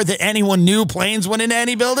before that anyone knew planes went into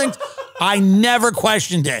any buildings, I never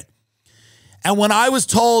questioned it. And when I was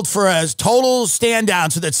told for a total stand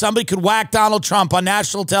down so that somebody could whack Donald Trump on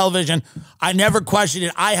national television, I never questioned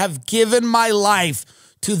it. I have given my life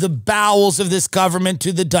to the bowels of this government,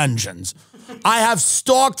 to the dungeons. I have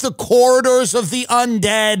stalked the corridors of the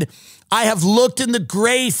undead. I have looked in the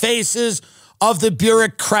gray faces of the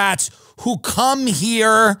bureaucrats who come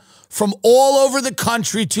here from all over the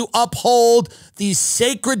country to uphold these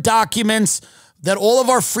sacred documents that all of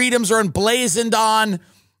our freedoms are emblazoned on,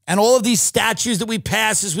 and all of these statues that we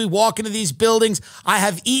pass as we walk into these buildings. I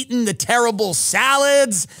have eaten the terrible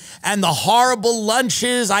salads and the horrible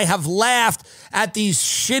lunches. I have laughed at these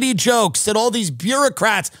shitty jokes that all these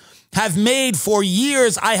bureaucrats have made for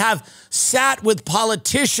years. I have sat with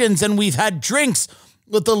politicians and we've had drinks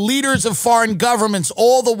with the leaders of foreign governments.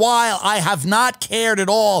 All the while, I have not cared at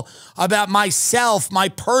all about myself, my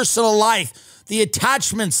personal life, the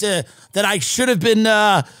attachments that I should have been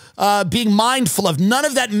being mindful of. None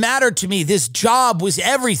of that mattered to me. This job was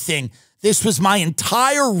everything. This was my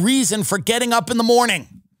entire reason for getting up in the morning.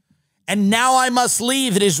 And now I must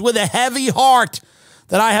leave. It is with a heavy heart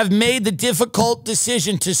that I have made the difficult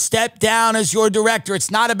decision to step down as your director.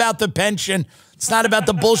 It's not about the pension. It's not about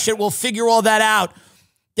the bullshit. We'll figure all that out.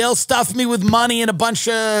 They'll stuff me with money and a bunch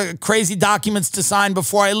of crazy documents to sign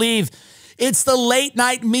before I leave. It's the late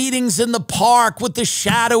night meetings in the park with the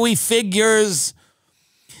shadowy figures.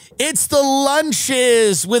 It's the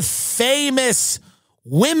lunches with famous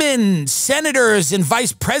women, senators, and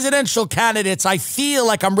vice presidential candidates. I feel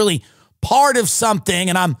like I'm really part of something,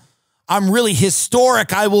 and I'm really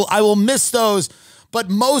historic. I will miss those, but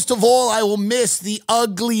most of all, I will miss the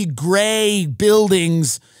ugly gray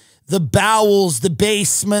buildings, the bowels, the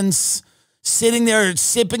basements, sitting there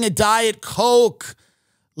sipping a Diet Coke,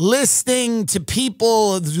 listening to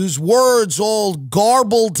people whose words all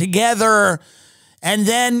garbled together. And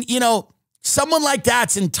then, you know, someone like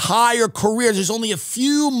that's entire career, there's only a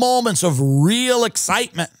few moments of real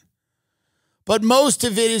excitement. But most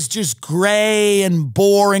of it is just gray and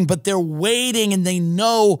boring, but they're waiting and they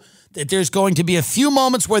know that there's going to be a few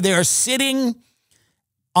moments where they are sitting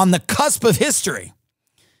on the cusp of history.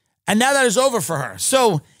 And now that is over for her.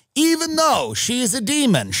 So even though she is a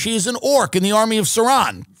demon, she is an orc in the army of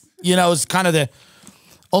Sauron, you know, is kind of the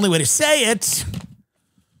only way to say it.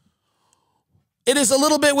 It is a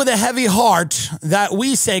little bit with a heavy heart that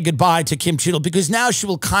we say goodbye to Kim Cheadle, because now she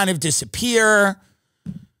will kind of disappear.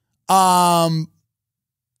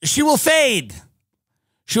 She will fade.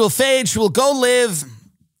 She will fade. She will go live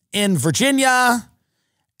in Virginia,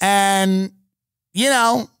 and, you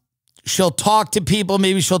know, she'll talk to people.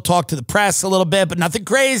 Maybe she'll talk to the press a little bit, but nothing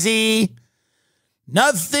crazy.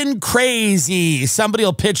 Nothing crazy. Somebody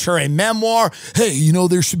will pitch her a memoir. Hey, you know,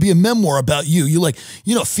 there should be a memoir about you. You like,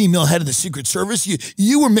 you know, female head of the Secret Service.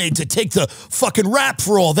 You were made to take the fucking rap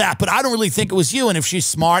for all that, but I don't really think it was you. And if she's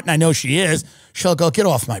smart, and I know she is, she'll go, get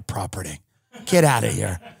off my property. Get out of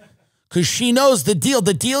here. Because she knows the deal.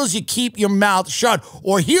 The deal is you keep your mouth shut.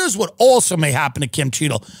 Or here's what also may happen to Kim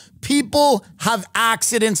Cheadle. People have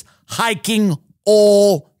accidents hiking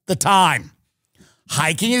all the time.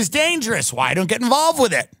 Hiking is dangerous. Why don't get involved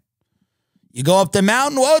with it? You go up the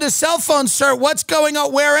mountain. Whoa, the cell phone, sir. What's going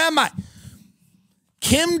on? Where am I?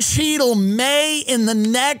 Kim Cheadle may, in the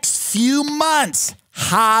next few months,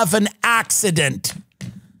 have an accident.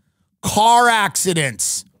 Car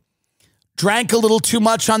accidents. Drank a little too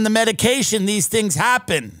much on the medication. These things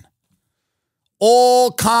happen.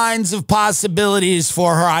 All kinds of possibilities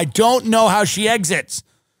for her. I don't know how she exits.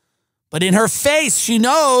 But in her face, she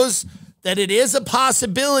knows that it is a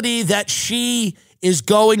possibility that she is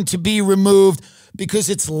going to be removed, because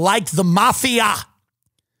it's like the mafia.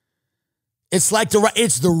 It's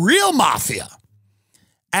the real mafia.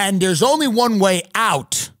 And there's only one way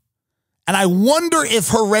out. And I wonder if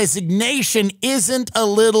her resignation isn't a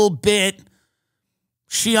little bit,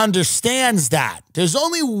 she understands that. There's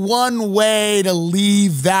only one way to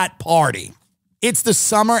leave that party. It's the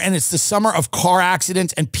summer, and it's the summer of car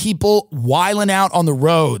accidents and people wiling out on the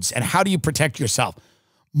roads. And how do you protect yourself?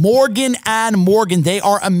 Morgan & Morgan, they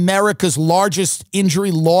are America's largest injury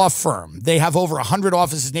law firm. They have over 100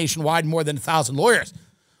 offices nationwide, more than 1,000 lawyers.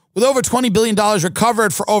 With over $20 billion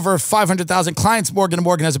recovered for over 500,000 clients, Morgan &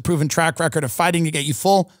 Morgan has a proven track record of fighting to get you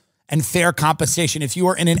full and fair compensation if you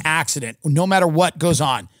are in an accident, no matter what goes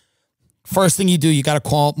on. First thing you do, you got to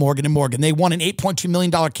call Morgan & Morgan. They won an $8.2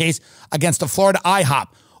 million case against a Florida IHOP.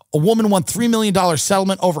 A woman won $3 million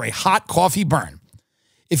settlement over a hot coffee burn.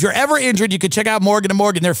 If you're ever injured, you can check out Morgan &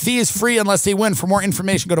 Morgan. Their fee is free unless they win. For more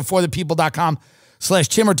information, go to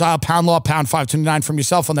forthepeople.com/Tim or dial #law #529 from your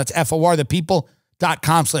cell phone. That's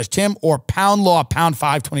forthepeople.com/Tim or #law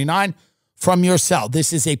 #529 from your cell.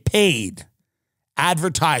 This is a paid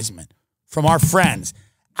advertisement from our friends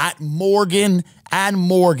at Morgan &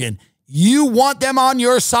 Morgan. You want them on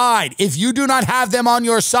your side. If you do not have them on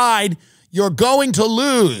your side, you're going to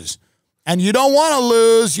lose. And you don't want to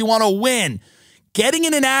lose. You want to win. Getting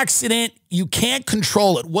in an accident, you can't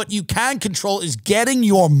control it. What you can control is getting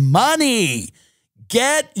your money.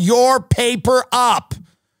 Get your paper up.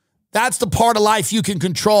 That's the part of life you can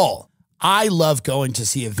control. I love going to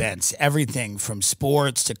see events, everything from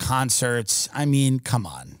sports to concerts. I mean, come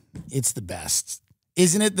on. It's the best.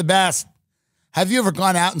 Isn't it the best? Have you ever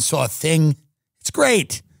gone out and saw a thing? It's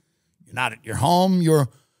great. You're not at your home. You're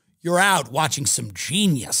out watching some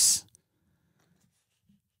genius.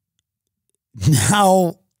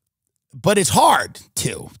 Now, but it's hard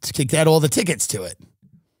to get all the tickets to it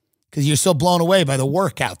because you're so blown away by the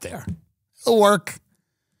work out there. The work.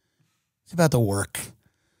 It's about the work.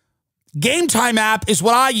 Gametime app is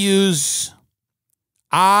what I use.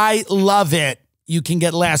 I love it. You can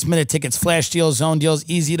get last minute tickets, flash deals, zone deals,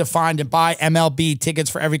 easy to find and buy MLB tickets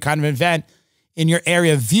for every kind of event in your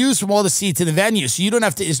area. Views from all the seats in the venue. So you don't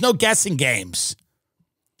have to, there's no guessing games.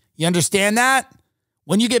 You understand that?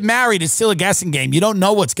 When you get married, it's still a guessing game. You don't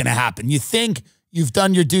know what's going to happen. You think you've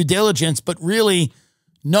done your due diligence, but really,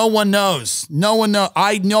 no one knows. No one knows.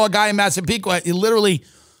 I know a guy in Massapequa, he literally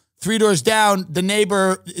 3 doors down, the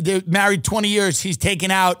neighbor, they're married 20 years. He's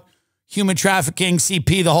taken out human trafficking,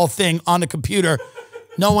 CP, the whole thing on the computer.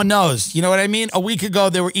 No one knows. You know what I mean? A week ago,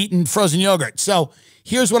 they were eating frozen yogurt. So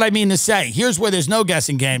here's what I mean to say. Here's where there's no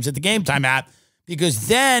guessing games at the Gametime app, because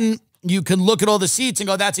then you can look at all the seats and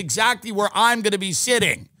go, that's exactly where I'm going to be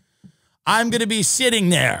sitting. I'm going to be sitting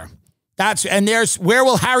there. And there's, where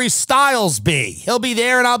will Harry Styles be? He'll be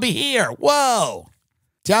there and I'll be here. Whoa.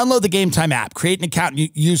 Download the Gametime app, create an account, and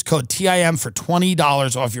use code TIM for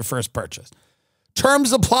 $20 off your first purchase.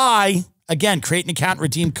 Terms apply. Again, create an account,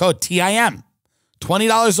 redeem code TIM.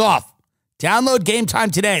 $20 off. Download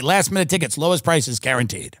Gametime today. Last minute tickets, lowest prices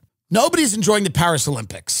guaranteed. Nobody's enjoying the Paris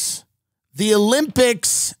Olympics. The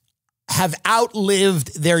Olympics have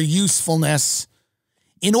outlived their usefulness.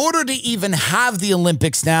 In order to even have the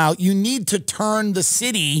Olympics now, you need to turn the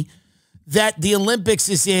city that the Olympics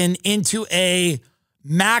is in into a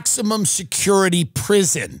maximum security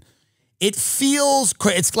prison. It feels,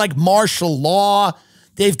 it's like martial law.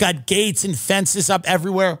 They've got gates and fences up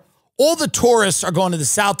everywhere. All the tourists are going to the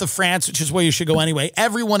south of France, which is where you should go anyway.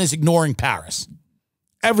 Everyone is ignoring Paris.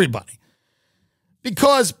 Everybody.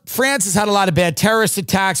 Because France has had a lot of bad terrorist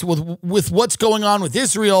attacks with what's going on with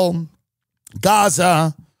Israel,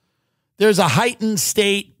 Gaza. There's a heightened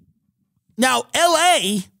state. Now,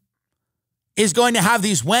 LA is going to have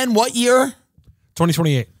these when? What year?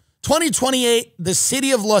 2028. 2028, the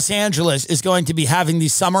city of Los Angeles is going to be having the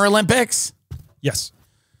Summer Olympics. Yes.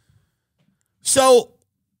 So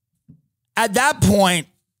at that point,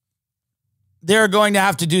 they're going to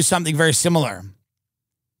have to do something very similar.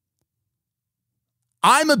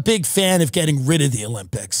 I'm a big fan of getting rid of the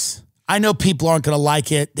Olympics. I know people aren't going to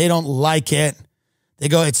like it. They don't like it. They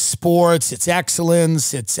go, it's sports, it's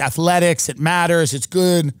excellence, it's athletics, it matters, it's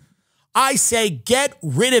good. I say get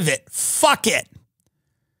rid of it. Fuck it.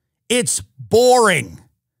 It's boring.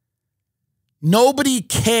 Nobody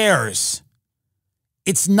cares.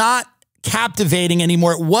 It's not captivating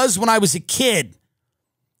anymore. It was when I was a kid.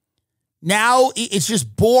 Now it's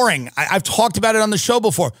just boring. I've talked about it on the show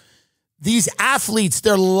before. These athletes,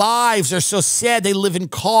 their lives are so sad. They live in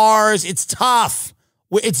cars. It's tough.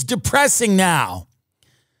 It's depressing now.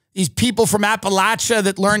 These people from Appalachia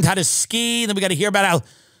that learned how to ski, then we got to hear about how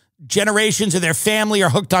generations of their family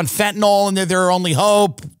are hooked on fentanyl and they're their only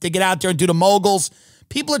hope to get out there and do the moguls.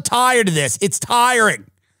 People are tired of this. It's tiring.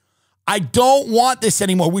 I don't want this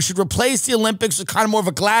anymore. We should replace the Olympics with kind of more of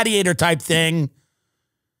a gladiator type thing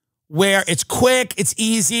where it's quick, it's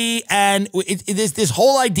easy, and there's this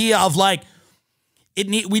whole idea of like,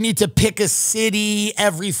 we need to pick a city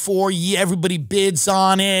every 4 years. Everybody bids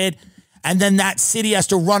on it. And then that city has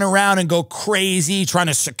to run around and go crazy trying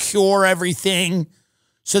to secure everything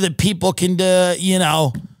so that people can,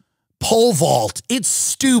 pole vault. It's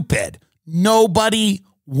stupid. Nobody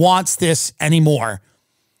wants this anymore.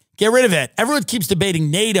 Get rid of it. Everyone keeps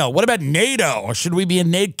debating NATO. What about NATO? Or should we be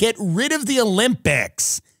in NATO? Get rid of the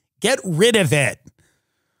Olympics. Get rid of it.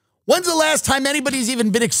 When's the last time anybody's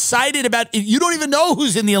even been excited about it? You don't even know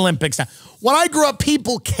who's in the Olympics now. When I grew up,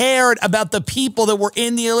 people cared about the people that were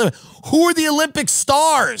in the Olympics. Who are the Olympic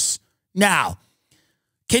stars now?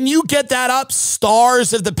 Can you get that up?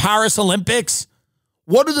 Stars of the Paris Olympics?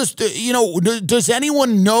 What are the, does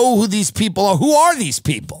anyone know who these people are? Who are these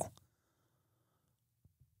people?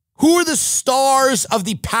 Who are the stars of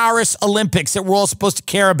the Paris Olympics that we're all supposed to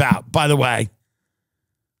care about, by the way?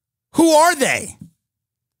 Who are they?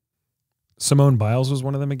 Simone Biles was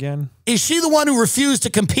one of them again. Is she the one who refused to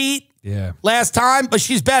compete? Yeah. Last time, but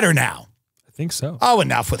she's better now. think so. Oh,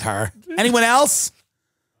 enough with her. Anyone else?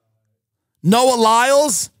 Noah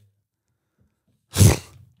Lyles?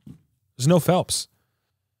 There's no Phelps.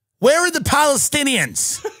 Where are the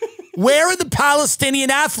Palestinians? Where are the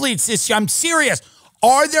Palestinian athletes this year? I'm serious.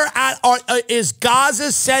 Is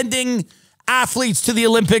Gaza sending athletes to the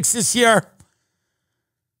Olympics this year?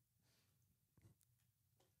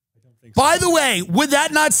 By the way, would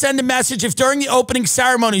that not send a message if during the opening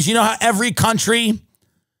ceremonies, you know how every country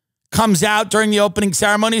comes out during the opening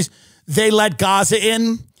ceremonies, they let Gaza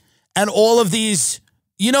in and all of these,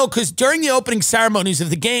 you know, because during the opening ceremonies of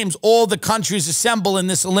the games, all the countries assemble in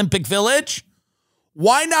this Olympic village.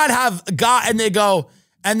 Why not have and they go,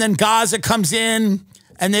 and then Gaza comes in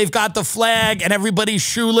and they've got the flag and everybody's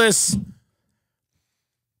shoeless.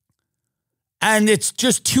 And it's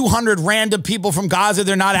just 200 random people from Gaza.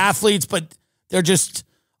 They're not athletes, but they're just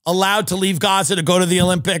allowed to leave Gaza to go to the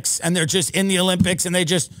Olympics. And they're just in the Olympics and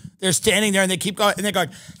they're standing there and they keep going and they're going,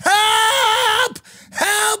 help,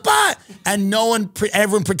 help. And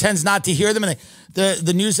everyone pretends not to hear them. And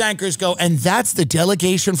the news anchors go, and that's the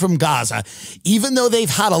delegation from Gaza. Even though they've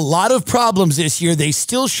had a lot of problems this year, they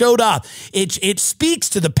still showed up. It speaks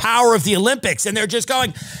to the power of the Olympics. And they're just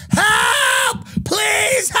going, help,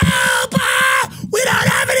 please help. We don't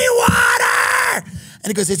have any water.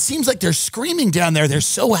 And it goes, it seems like they're screaming down there. They're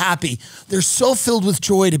so happy. They're so filled with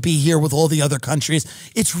joy to be here with all the other countries.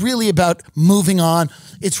 It's really about moving on.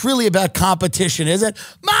 It's really about competition, isn't it?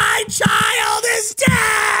 My child is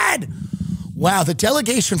dead. Wow, the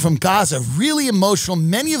delegation from Gaza, really emotional.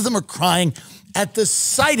 Many of them are crying at the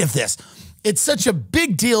sight of this. It's such a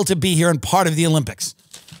big deal to be here and part of the Olympics.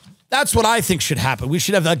 That's what I think should happen. We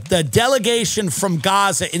should have the delegation from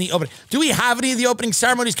Gaza in the opening. Do we have any of the opening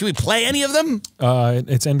ceremonies? Can we play any of them?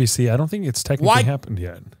 It's NBC. I don't think it's technically happened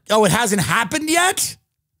yet. Oh, it hasn't happened yet?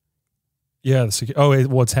 Yeah.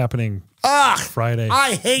 It's happening Friday.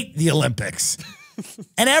 I hate the Olympics.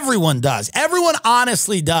 And everyone does. Everyone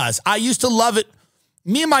honestly does. I used to love it.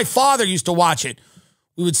 Me and my father used to watch it.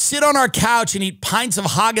 We would sit on our couch and eat pints of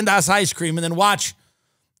Haagen-Dazs ice cream and then watch,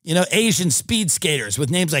 you know, Asian speed skaters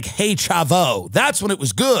with names like Hey Chavo. That's when it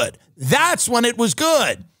was good. That's when it was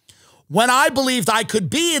good. When I believed I could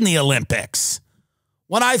be in the Olympics.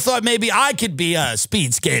 When I thought maybe I could be a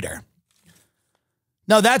speed skater.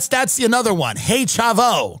 No, that's another one. Hey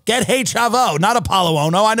Chavo. Get Hey Chavo, not Apollo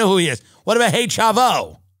Ono. I know who he is. What about Hey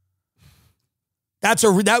Chavo?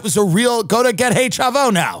 That was a real, go to Get Hey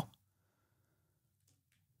Chavo now.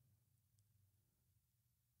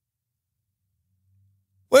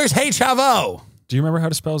 Where's Hey Chavo? Do you remember how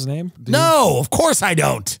to spell his name? No, of course I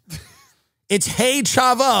don't. It's Hey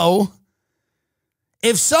Chavo.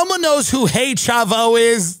 If someone knows who Hey Chavo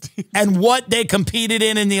is and what they competed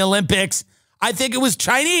in the Olympics, I think it was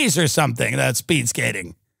Chinese or something, that speed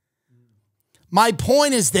skating. My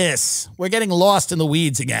point is this. We're getting lost in the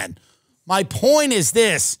weeds again. My point is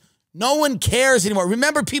this. No one cares anymore.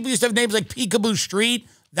 Remember, people used to have names like Peekaboo Street?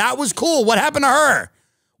 That was cool. What happened to her?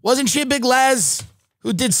 Wasn't she a big les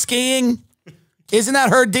who did skiing? Isn't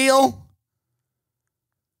that her deal?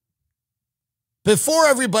 Before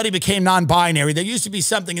everybody became non-binary, there used to be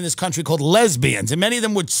something in this country called lesbians, and many of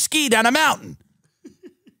them would ski down a mountain.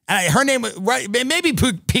 And her name was, right, maybe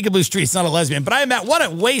Peekaboo Street's not a lesbian, but I meant, what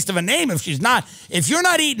a waste of a name if she's not. If you're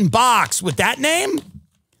not eating box with that name.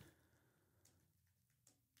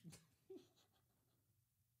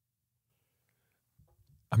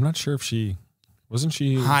 I'm not sure if wasn't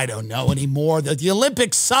she? I don't know anymore. The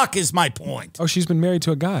Olympics suck is my point. Oh, she's been married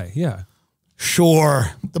to a guy. Yeah.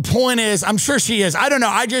 Sure. The point is, I'm sure she is. I don't know.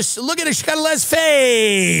 I just, look at her. She got a les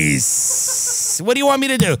face. What do you want me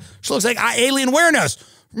to do? She looks like alien awareness.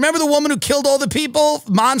 Remember the woman who killed all the people?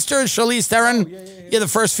 Monster, Charlize Theron? Oh, yeah, the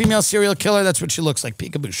first female serial killer. That's what she looks like,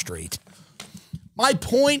 Peekaboo Street. My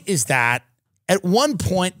point is that at one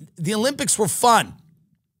point, the Olympics were fun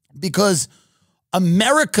because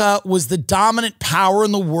America was the dominant power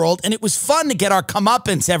in the world, and it was fun to get our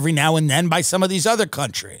comeuppance every now and then by some of these other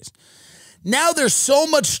countries. Now there's so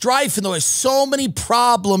much strife and there's so many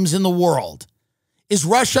problems in the world. Is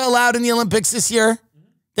Russia allowed in the Olympics this year?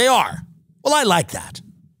 They are. Well, I like that.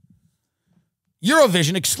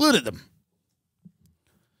 Eurovision excluded them.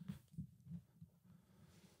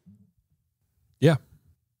 Yeah.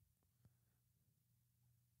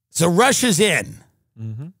 So Russia's in.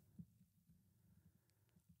 Mm-hmm.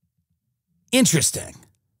 Interesting.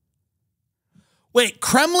 Wait,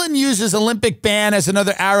 Kremlin uses Olympic ban as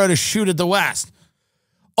another arrow to shoot at the West.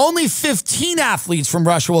 Only 15 athletes from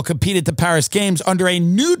Russia will compete at the Paris Games under a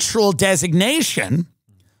neutral designation.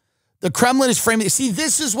 The Kremlin is framing. See,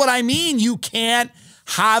 this is what I mean. You can't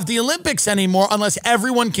have the Olympics anymore unless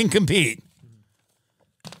everyone can compete.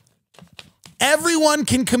 Everyone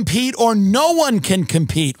can compete or no one can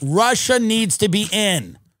compete. Russia needs to be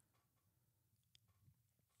in.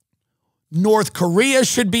 North Korea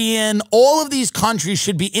should be in. All of these countries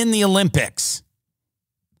should be in the Olympics.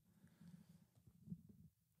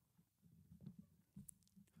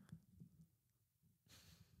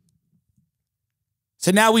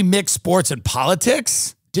 So now we mix sports and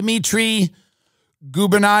politics. Dmitry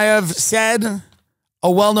Gubernayev said, a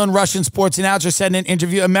well-known Russian sports announcer said in an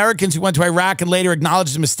interview, Americans who went to Iraq and later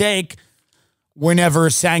acknowledged a mistake were never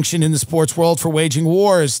sanctioned in the sports world for waging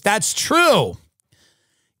wars. That's true.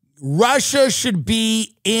 Russia should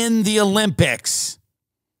be in the Olympics.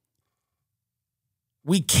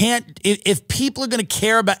 We can't, if people are going to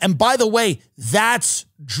care about, and by the way, that's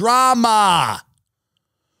drama.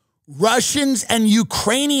 Russians and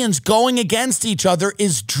Ukrainians going against each other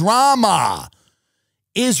is drama.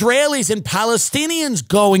 Israelis and Palestinians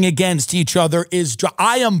going against each other is drama.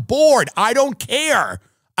 I am bored. I don't care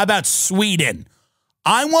about Sweden.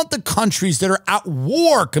 I want the countries that are at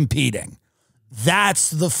war competing. That's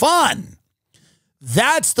the fun.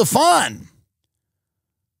 That's the fun.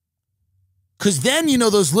 Because then, you know,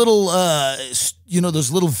 those little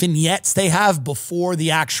vignettes they have before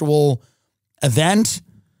the actual event,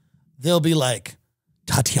 they'll be like,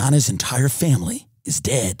 Tatiana's entire family is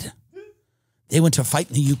dead. They went to fight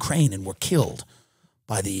in the Ukraine and were killed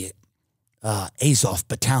by the Azov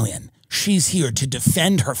battalion. She's here to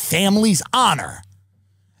defend her family's honor.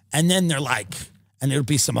 And then they're like, and there'll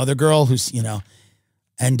be some other girl who's, you know,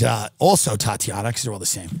 and also Tatiana, because they're all the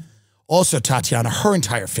same. Also Tatiana, her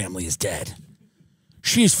entire family is dead.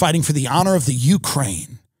 She is fighting for the honor of the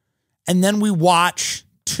Ukraine. And then we watch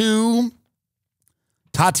two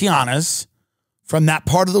Tatianas from that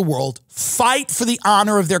part of the world fight for the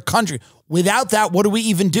honor of their country. Without that, what are we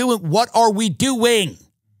even doing? What are we doing?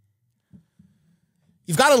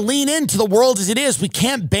 You've got to lean into the world as it is. We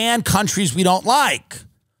can't ban countries we don't like.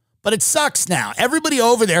 But it sucks now. Everybody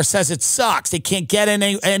over there says it sucks. They can't get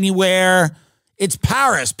anywhere. It's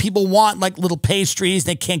Paris. People want like little pastries.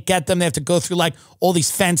 They can't get them. They have to go through like all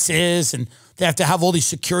these fences and they have to have all these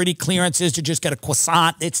security clearances to just get a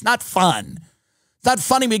croissant. It's not fun. It's not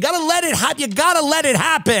funny. You got to let it happen. You got to let it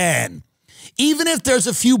happen. Even if there's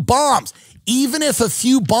a few bombs, even if a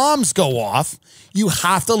few bombs go off, you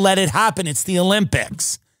have to let it happen. It's the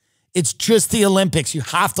Olympics. It's just the Olympics. You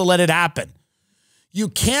have to let it happen. You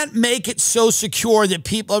can't make it so secure that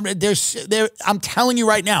people, I'm telling you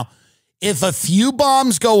right now, if a few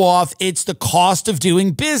bombs go off, it's the cost of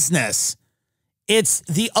doing business. It's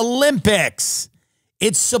the Olympics.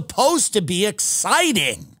 It's supposed to be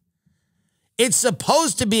exciting. It's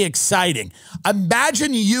supposed to be exciting.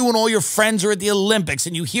 Imagine you and all your friends are at the Olympics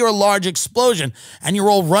and you hear a large explosion and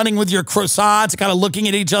you're all running with your croissants, kind of looking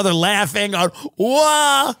at each other, laughing, going,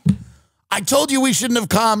 whoa. I told you we shouldn't have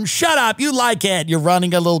come. Shut up. You like it. You're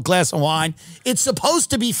running a little glass of wine. It's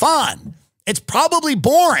supposed to be fun. It's probably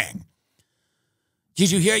boring.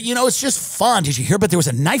 Did you hear? You know, it's just fun. Did you hear? But there was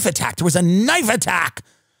a knife attack. There was a knife attack.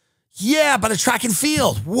 Yeah, but a track and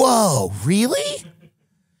field. Whoa, really?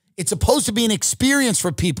 It's supposed to be an experience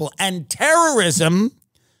for people. And terrorism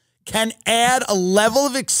can add a level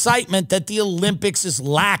of excitement that the Olympics is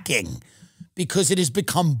lacking because it has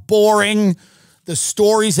become boring. The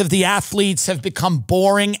stories of the athletes have become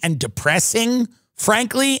boring and depressing,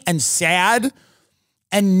 frankly, and sad.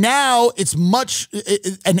 And now it's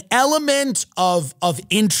an element of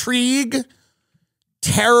intrigue,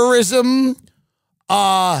 terrorism,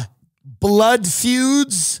 blood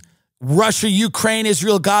feuds, Russia, Ukraine,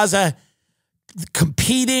 Israel, Gaza,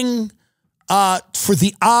 competing for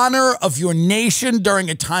the honor of your nation during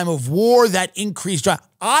a time of war, that increased.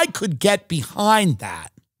 I could get behind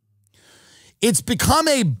that. It's become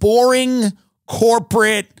a boring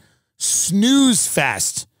corporate snooze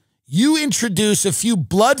fest. You introduce a few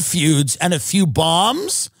blood feuds and a few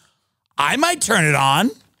bombs, I might turn it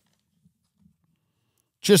on.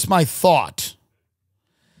 Just my thought.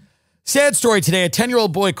 Sad story today. A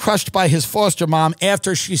 10-year-old boy crushed by his foster mom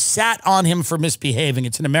after she sat on him for misbehaving.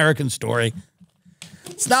 It's an American story.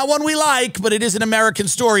 It's not one we like, but it is an American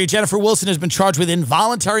story. Jennifer Wilson has been charged with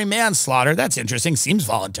involuntary manslaughter. That's interesting. Seems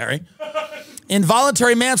voluntary.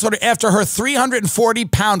 Involuntary manslaughter after her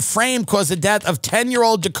 340-pound frame caused the death of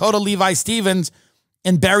 10-year-old Dakota Levi Stevens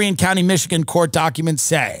in Berrien County, Michigan, court documents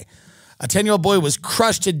say. A 10-year-old boy was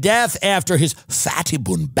crushed to death after his fatty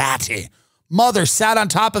bumbati mother sat on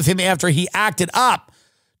top of him after he acted up.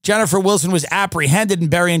 Jennifer Wilson was apprehended in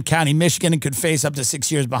Berrien County, Michigan, and could face up to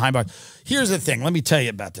 6 years behind bars. Here's the thing. Let me tell you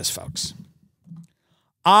about this, folks.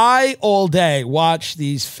 I, all day, watch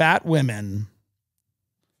these fat women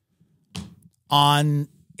on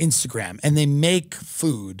Instagram, and they make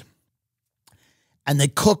food, and they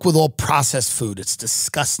cook with all processed food. It's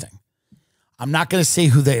disgusting. I'm not going to say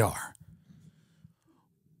who they are,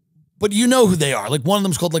 but you know who they are. Like one of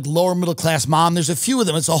them's called like lower middle class mom. There's a few of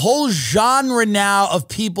them. It's a whole genre now of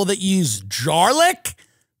people that use jarlic,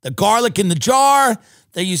 the garlic in the jar.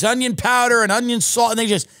 They use onion powder and onion salt,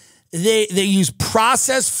 and they use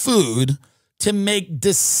processed food to make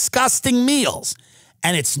disgusting meals.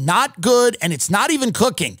 And it's not good, and it's not even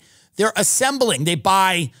cooking. They're assembling. They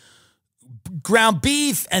buy ground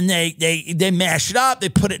beef, and they mash it up. They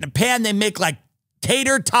put it in a pan. They make like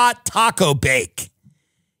tater tot taco bake.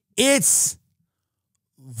 It's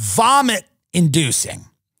vomit inducing.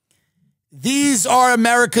 These are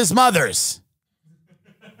America's mothers.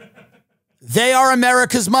 They are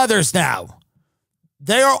America's mothers now.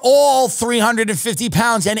 They are all 350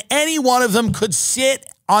 pounds, and any one of them could sit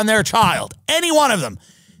on their child. Any one of them.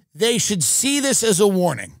 They should see this as a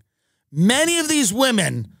warning. Many of these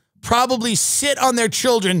women probably sit on their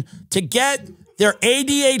children to get their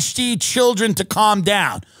ADHD children to calm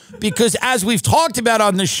down. Because as we've talked about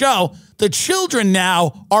on the show, the children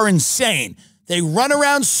now are insane. They run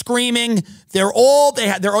around screaming. They're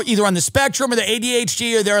either on the spectrum or they're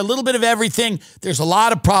ADHD or they're a little bit of everything. There's a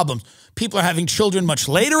lot of problems. People are having children much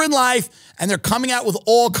later in life, and they're coming out with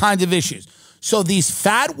all kinds of issues. So these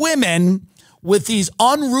fat women with these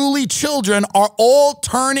unruly children are all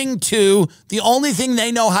turning to the only thing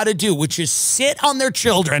they know how to do, which is sit on their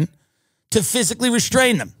children to physically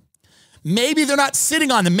restrain them. Maybe they're not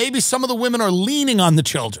sitting on them. Maybe some of the women are leaning on the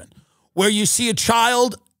children, where you see a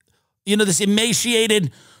child, you know, this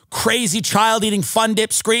emaciated, crazy child eating Fun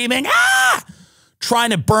Dip, screaming, ah,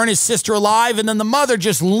 trying to burn his sister alive. And then the mother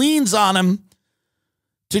just leans on him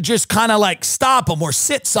to just kind of like stop him or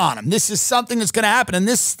sits on him. This is something that's going to happen. And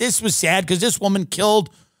this was sad because this woman killed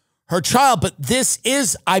her child. But this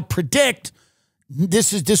is, I predict,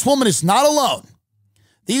 this woman is not alone.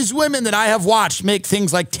 These women that I have watched make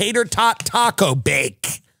things like tater tot taco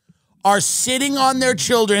bake are sitting on their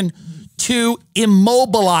children to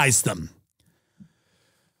immobilize them.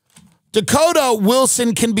 Dakota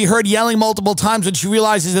Wilson can be heard yelling multiple times when she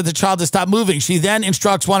realizes that the child has stopped moving. She then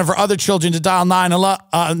instructs one of her other children to dial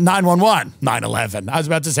 911. 911. I was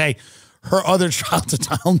about to say her other child to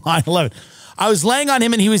dial 911. I was laying on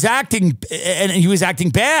him and he was acting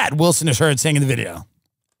bad, Wilson is heard saying in the video.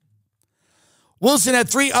 Wilson had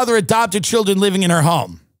 3 other adopted children living in her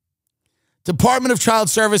home. Department of Child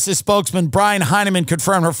Services spokesman Brian Heineman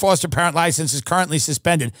confirmed her foster parent license is currently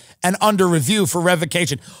suspended and under review for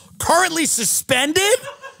revocation. Currently suspended?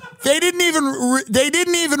 They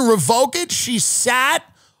didn't even revoke it. She sat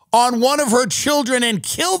on one of her children and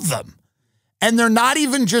killed them. And they're not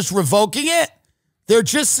even just revoking it. They're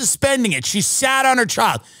just suspending it. She sat on her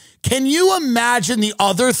child. Can you imagine the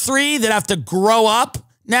other 3 that have to grow up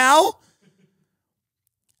now?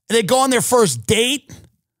 They go on their first date.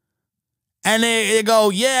 And they go,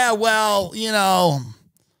 yeah, well, you know,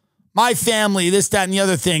 my family, this, that, and the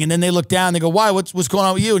other thing. And then they look down and they go, why? What's going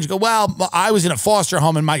on with you? And you go, well, I was in a foster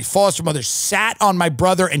home and my foster mother sat on my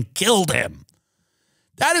brother and killed him.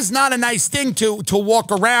 That is not a nice thing to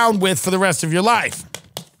walk around with for the rest of your life.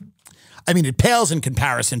 I mean, it pales in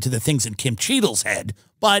comparison to the things in Kim Cheadle's head.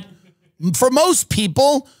 But for most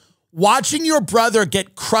people, watching your brother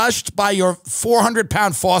get crushed by your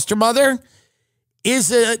 400-pound foster mother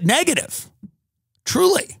is a negative.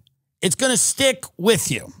 Truly. It's going to stick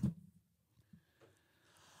with you.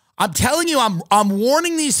 I'm telling you, I'm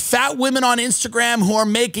warning these fat women on Instagram who are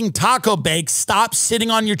making taco bakes, stop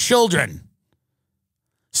sitting on your children.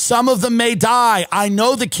 Some of them may die. I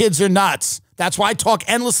know the kids are nuts. That's why I talk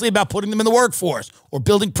endlessly about putting them in the workforce or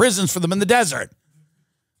building prisons for them in the desert.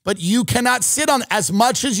 But you cannot sit on as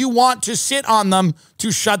much as you want to sit on them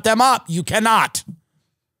to shut them up. You cannot.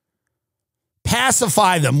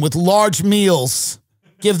 Pacify them with large meals.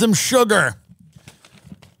 Give them sugar.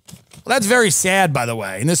 Well, that's very sad, by the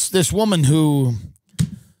way. And this woman who,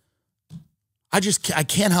 I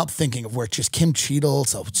can't help thinking of where it's just Kim Cheadle.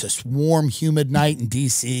 So it's this warm, humid night in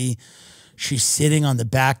D.C. She's sitting on the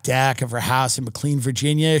back deck of her house in McLean,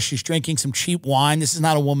 Virginia. She's drinking some cheap wine. This is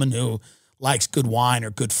not a woman who likes good wine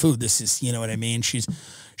or good food. This is, you know what I mean?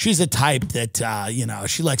 She's a type that, you know,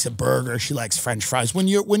 she likes a burger. She likes French fries. When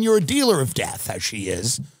you're a dealer of death, as she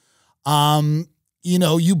is, you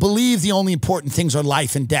know, you believe the only important things are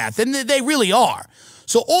life and death. And they really are.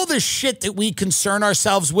 So all this shit that we concern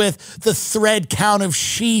ourselves with, the thread count of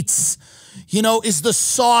sheets, you know, is the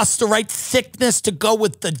sauce the right thickness to go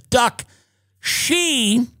with the duck?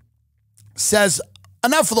 She says,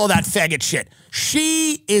 enough with all that faggot shit.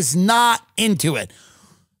 She is not into it.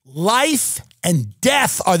 Life and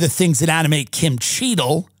death are the things that animate Kim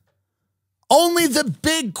Cheadle. Only the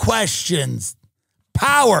big questions.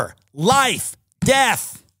 Power, life,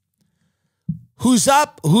 death. Who's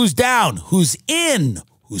up, who's down, who's in,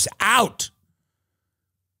 who's out.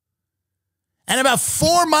 And about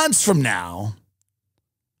 4 months from now,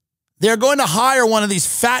 they're going to hire one of these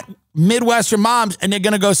fat Midwestern moms and they're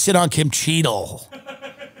going to go sit on Kim Cheadle.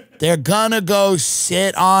 They're going to go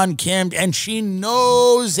sit on Kim, and she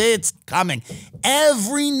knows it's coming.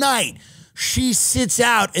 Every night, she sits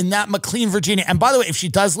out in that McLean, Virginia. And by the way, if she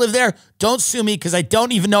does live there, don't sue me because I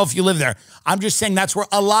don't even know if you live there. I'm just saying that's where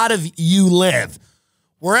a lot of you live.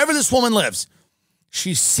 Wherever this woman lives,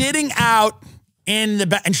 she's sitting out in the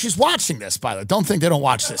back, and she's watching this, by the way. Don't think they don't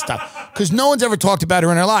watch this stuff because no one's ever talked about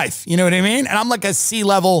her in her life. You know what I mean? And I'm like a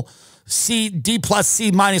C-level, D plus,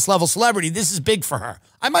 C minus level celebrity. This is big for her.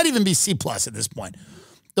 I might even be C plus at this point.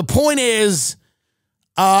 The point is,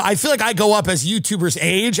 I feel like I go up as YouTubers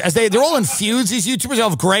age, as they're all in feuds. These YouTubers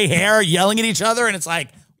all have gray hair, yelling at each other, and it's like,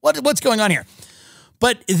 what's going on here?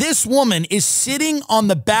 But this woman is sitting on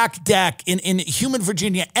the back deck in Human,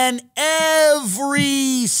 Virginia, and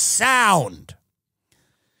every sound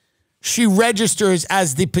she registers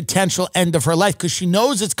as the potential end of her life because she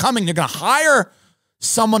knows it's coming. They're going to hire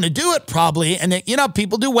someone to do it probably. And,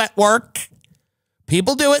 people do wet work.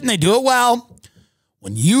 People do it, and they do it well.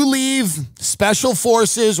 When you leave special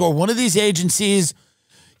forces or one of these agencies,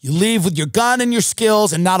 you leave with your gun and your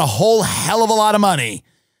skills and not a whole hell of a lot of money.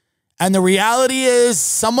 And the reality is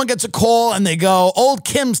someone gets a call and they go, old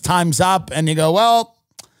Kim's time's up. And you go, well,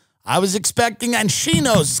 I was expecting, and she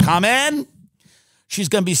knows it's coming. She's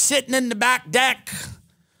going to be sitting in the back deck.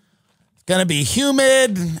 It's going to be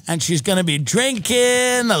humid, and she's going to be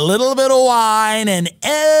drinking a little bit of wine, and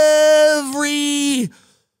every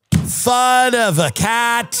thud of a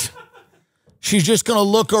cat, she's just going to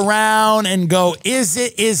look around and go,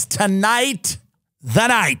 is tonight the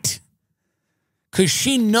night? Because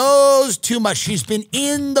she knows too much. She's been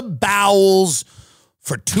in the bowels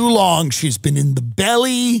for too long. She's been in the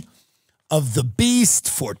belly of the beast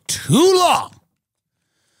for too long.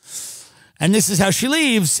 And this is how she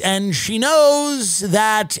leaves. And she knows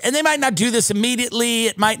that, and they might not do this immediately.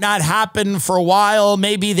 It might not happen for a while.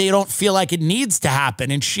 Maybe they don't feel like it needs to happen.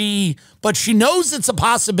 But she knows it's a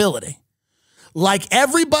possibility. Like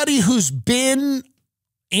everybody who's been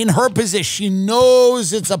in her position, she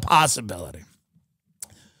knows it's a possibility.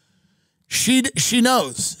 She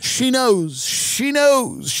knows. She's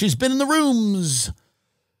been in the rooms.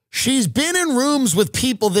 She's been in rooms with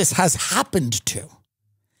people this has happened to.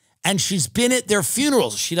 And she's been at their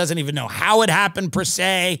funerals. She doesn't even know how it happened per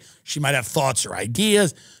se. She might have thoughts or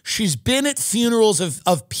ideas. She's been at funerals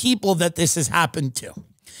of people that this has happened to.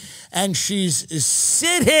 And she's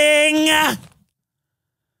sitting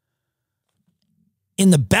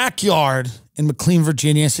in the backyard in McLean,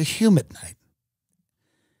 Virginia. It's a humid night.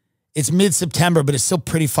 It's mid-September, but it's still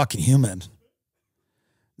pretty fucking humid.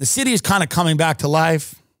 The city is kind of coming back to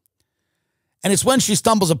life. And it's when she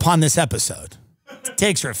stumbles upon this episode. It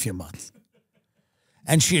takes her a few months.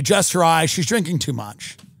 And she adjusts her eyes. She's drinking too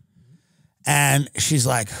much. And she's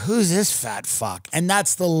like, who's this fat fuck? And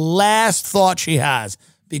that's the last thought she has.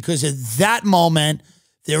 Because at that moment,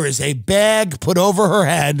 there is a bag put over her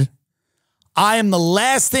head. I am the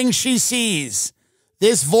last thing she sees.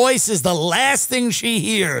 This voice is the last thing she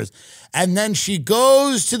hears. And then she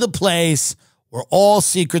goes to the place where all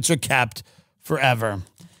secrets are kept forever.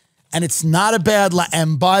 And it's not a bad life.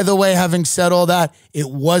 And by the way, having said all that, it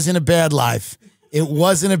wasn't a bad life. It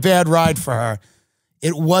wasn't a bad ride for her.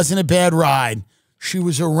 It wasn't a bad ride. She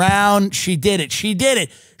was around. She did it. She did it.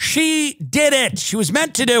 She did it. She was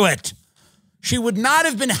meant to do it. She would not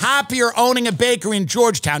have been happier owning a bakery in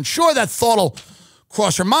Georgetown. Sure, that thought will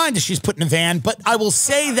cross her mind as she's put in a van, but I will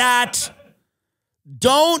say that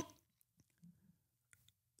don't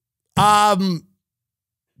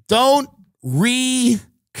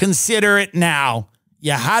reconsider it now.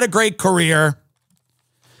 You had a great career.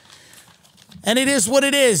 And it is what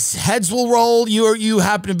it is. Heads will roll. You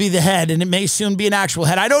happen to be the head, and it may soon be an actual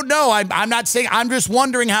head. I don't know. I'm not saying. I'm just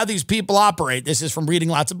wondering how these people operate. This is from reading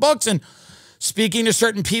lots of books and speaking to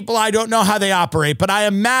certain people. I don't know how they operate, but I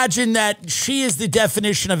imagine that she is the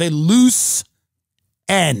definition of a loose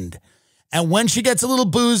end. And when she gets a little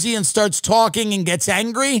boozy and starts talking and gets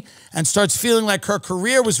angry and starts feeling like her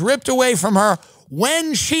career was ripped away from her,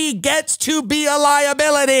 when she gets to be a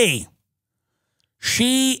liability,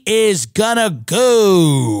 she is gonna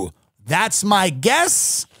go. That's my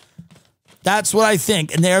guess. That's what I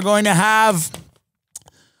think. And they're going to have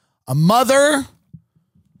a mother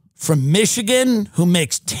from Michigan who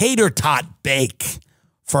makes tater tot bake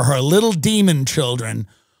for her little demon children,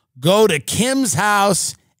 go to Kim's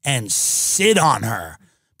house and sit on her,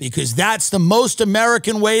 because that's the most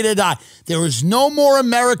American way to die. There is no more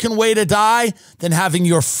American way to die than having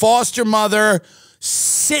your foster mother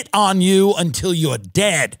sit on you until you're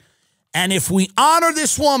dead. And if we honor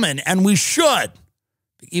this woman, and we should,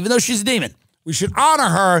 even though she's a demon, we should honor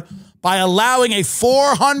her by allowing a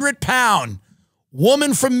 400-pound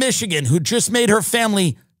woman from Michigan who just made her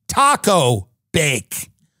family taco bake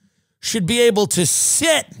should be able to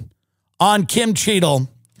sit on Kim Cheadle,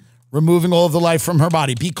 removing all of the life from her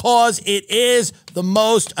body, because it is the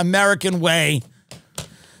most American way.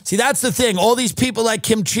 See, that's the thing. All these people like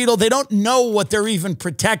Kim Cheadle, they don't know what they're even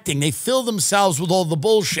protecting. They fill themselves with all the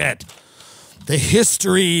bullshit. The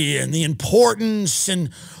history and the importance and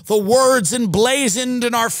the words emblazoned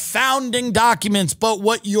in our founding documents. But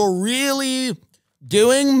what you're really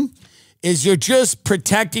doing is you're just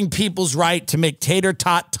protecting people's right to make tater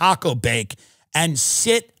tot taco bake and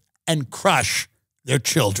sit and crush their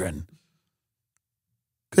children.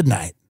 Good night.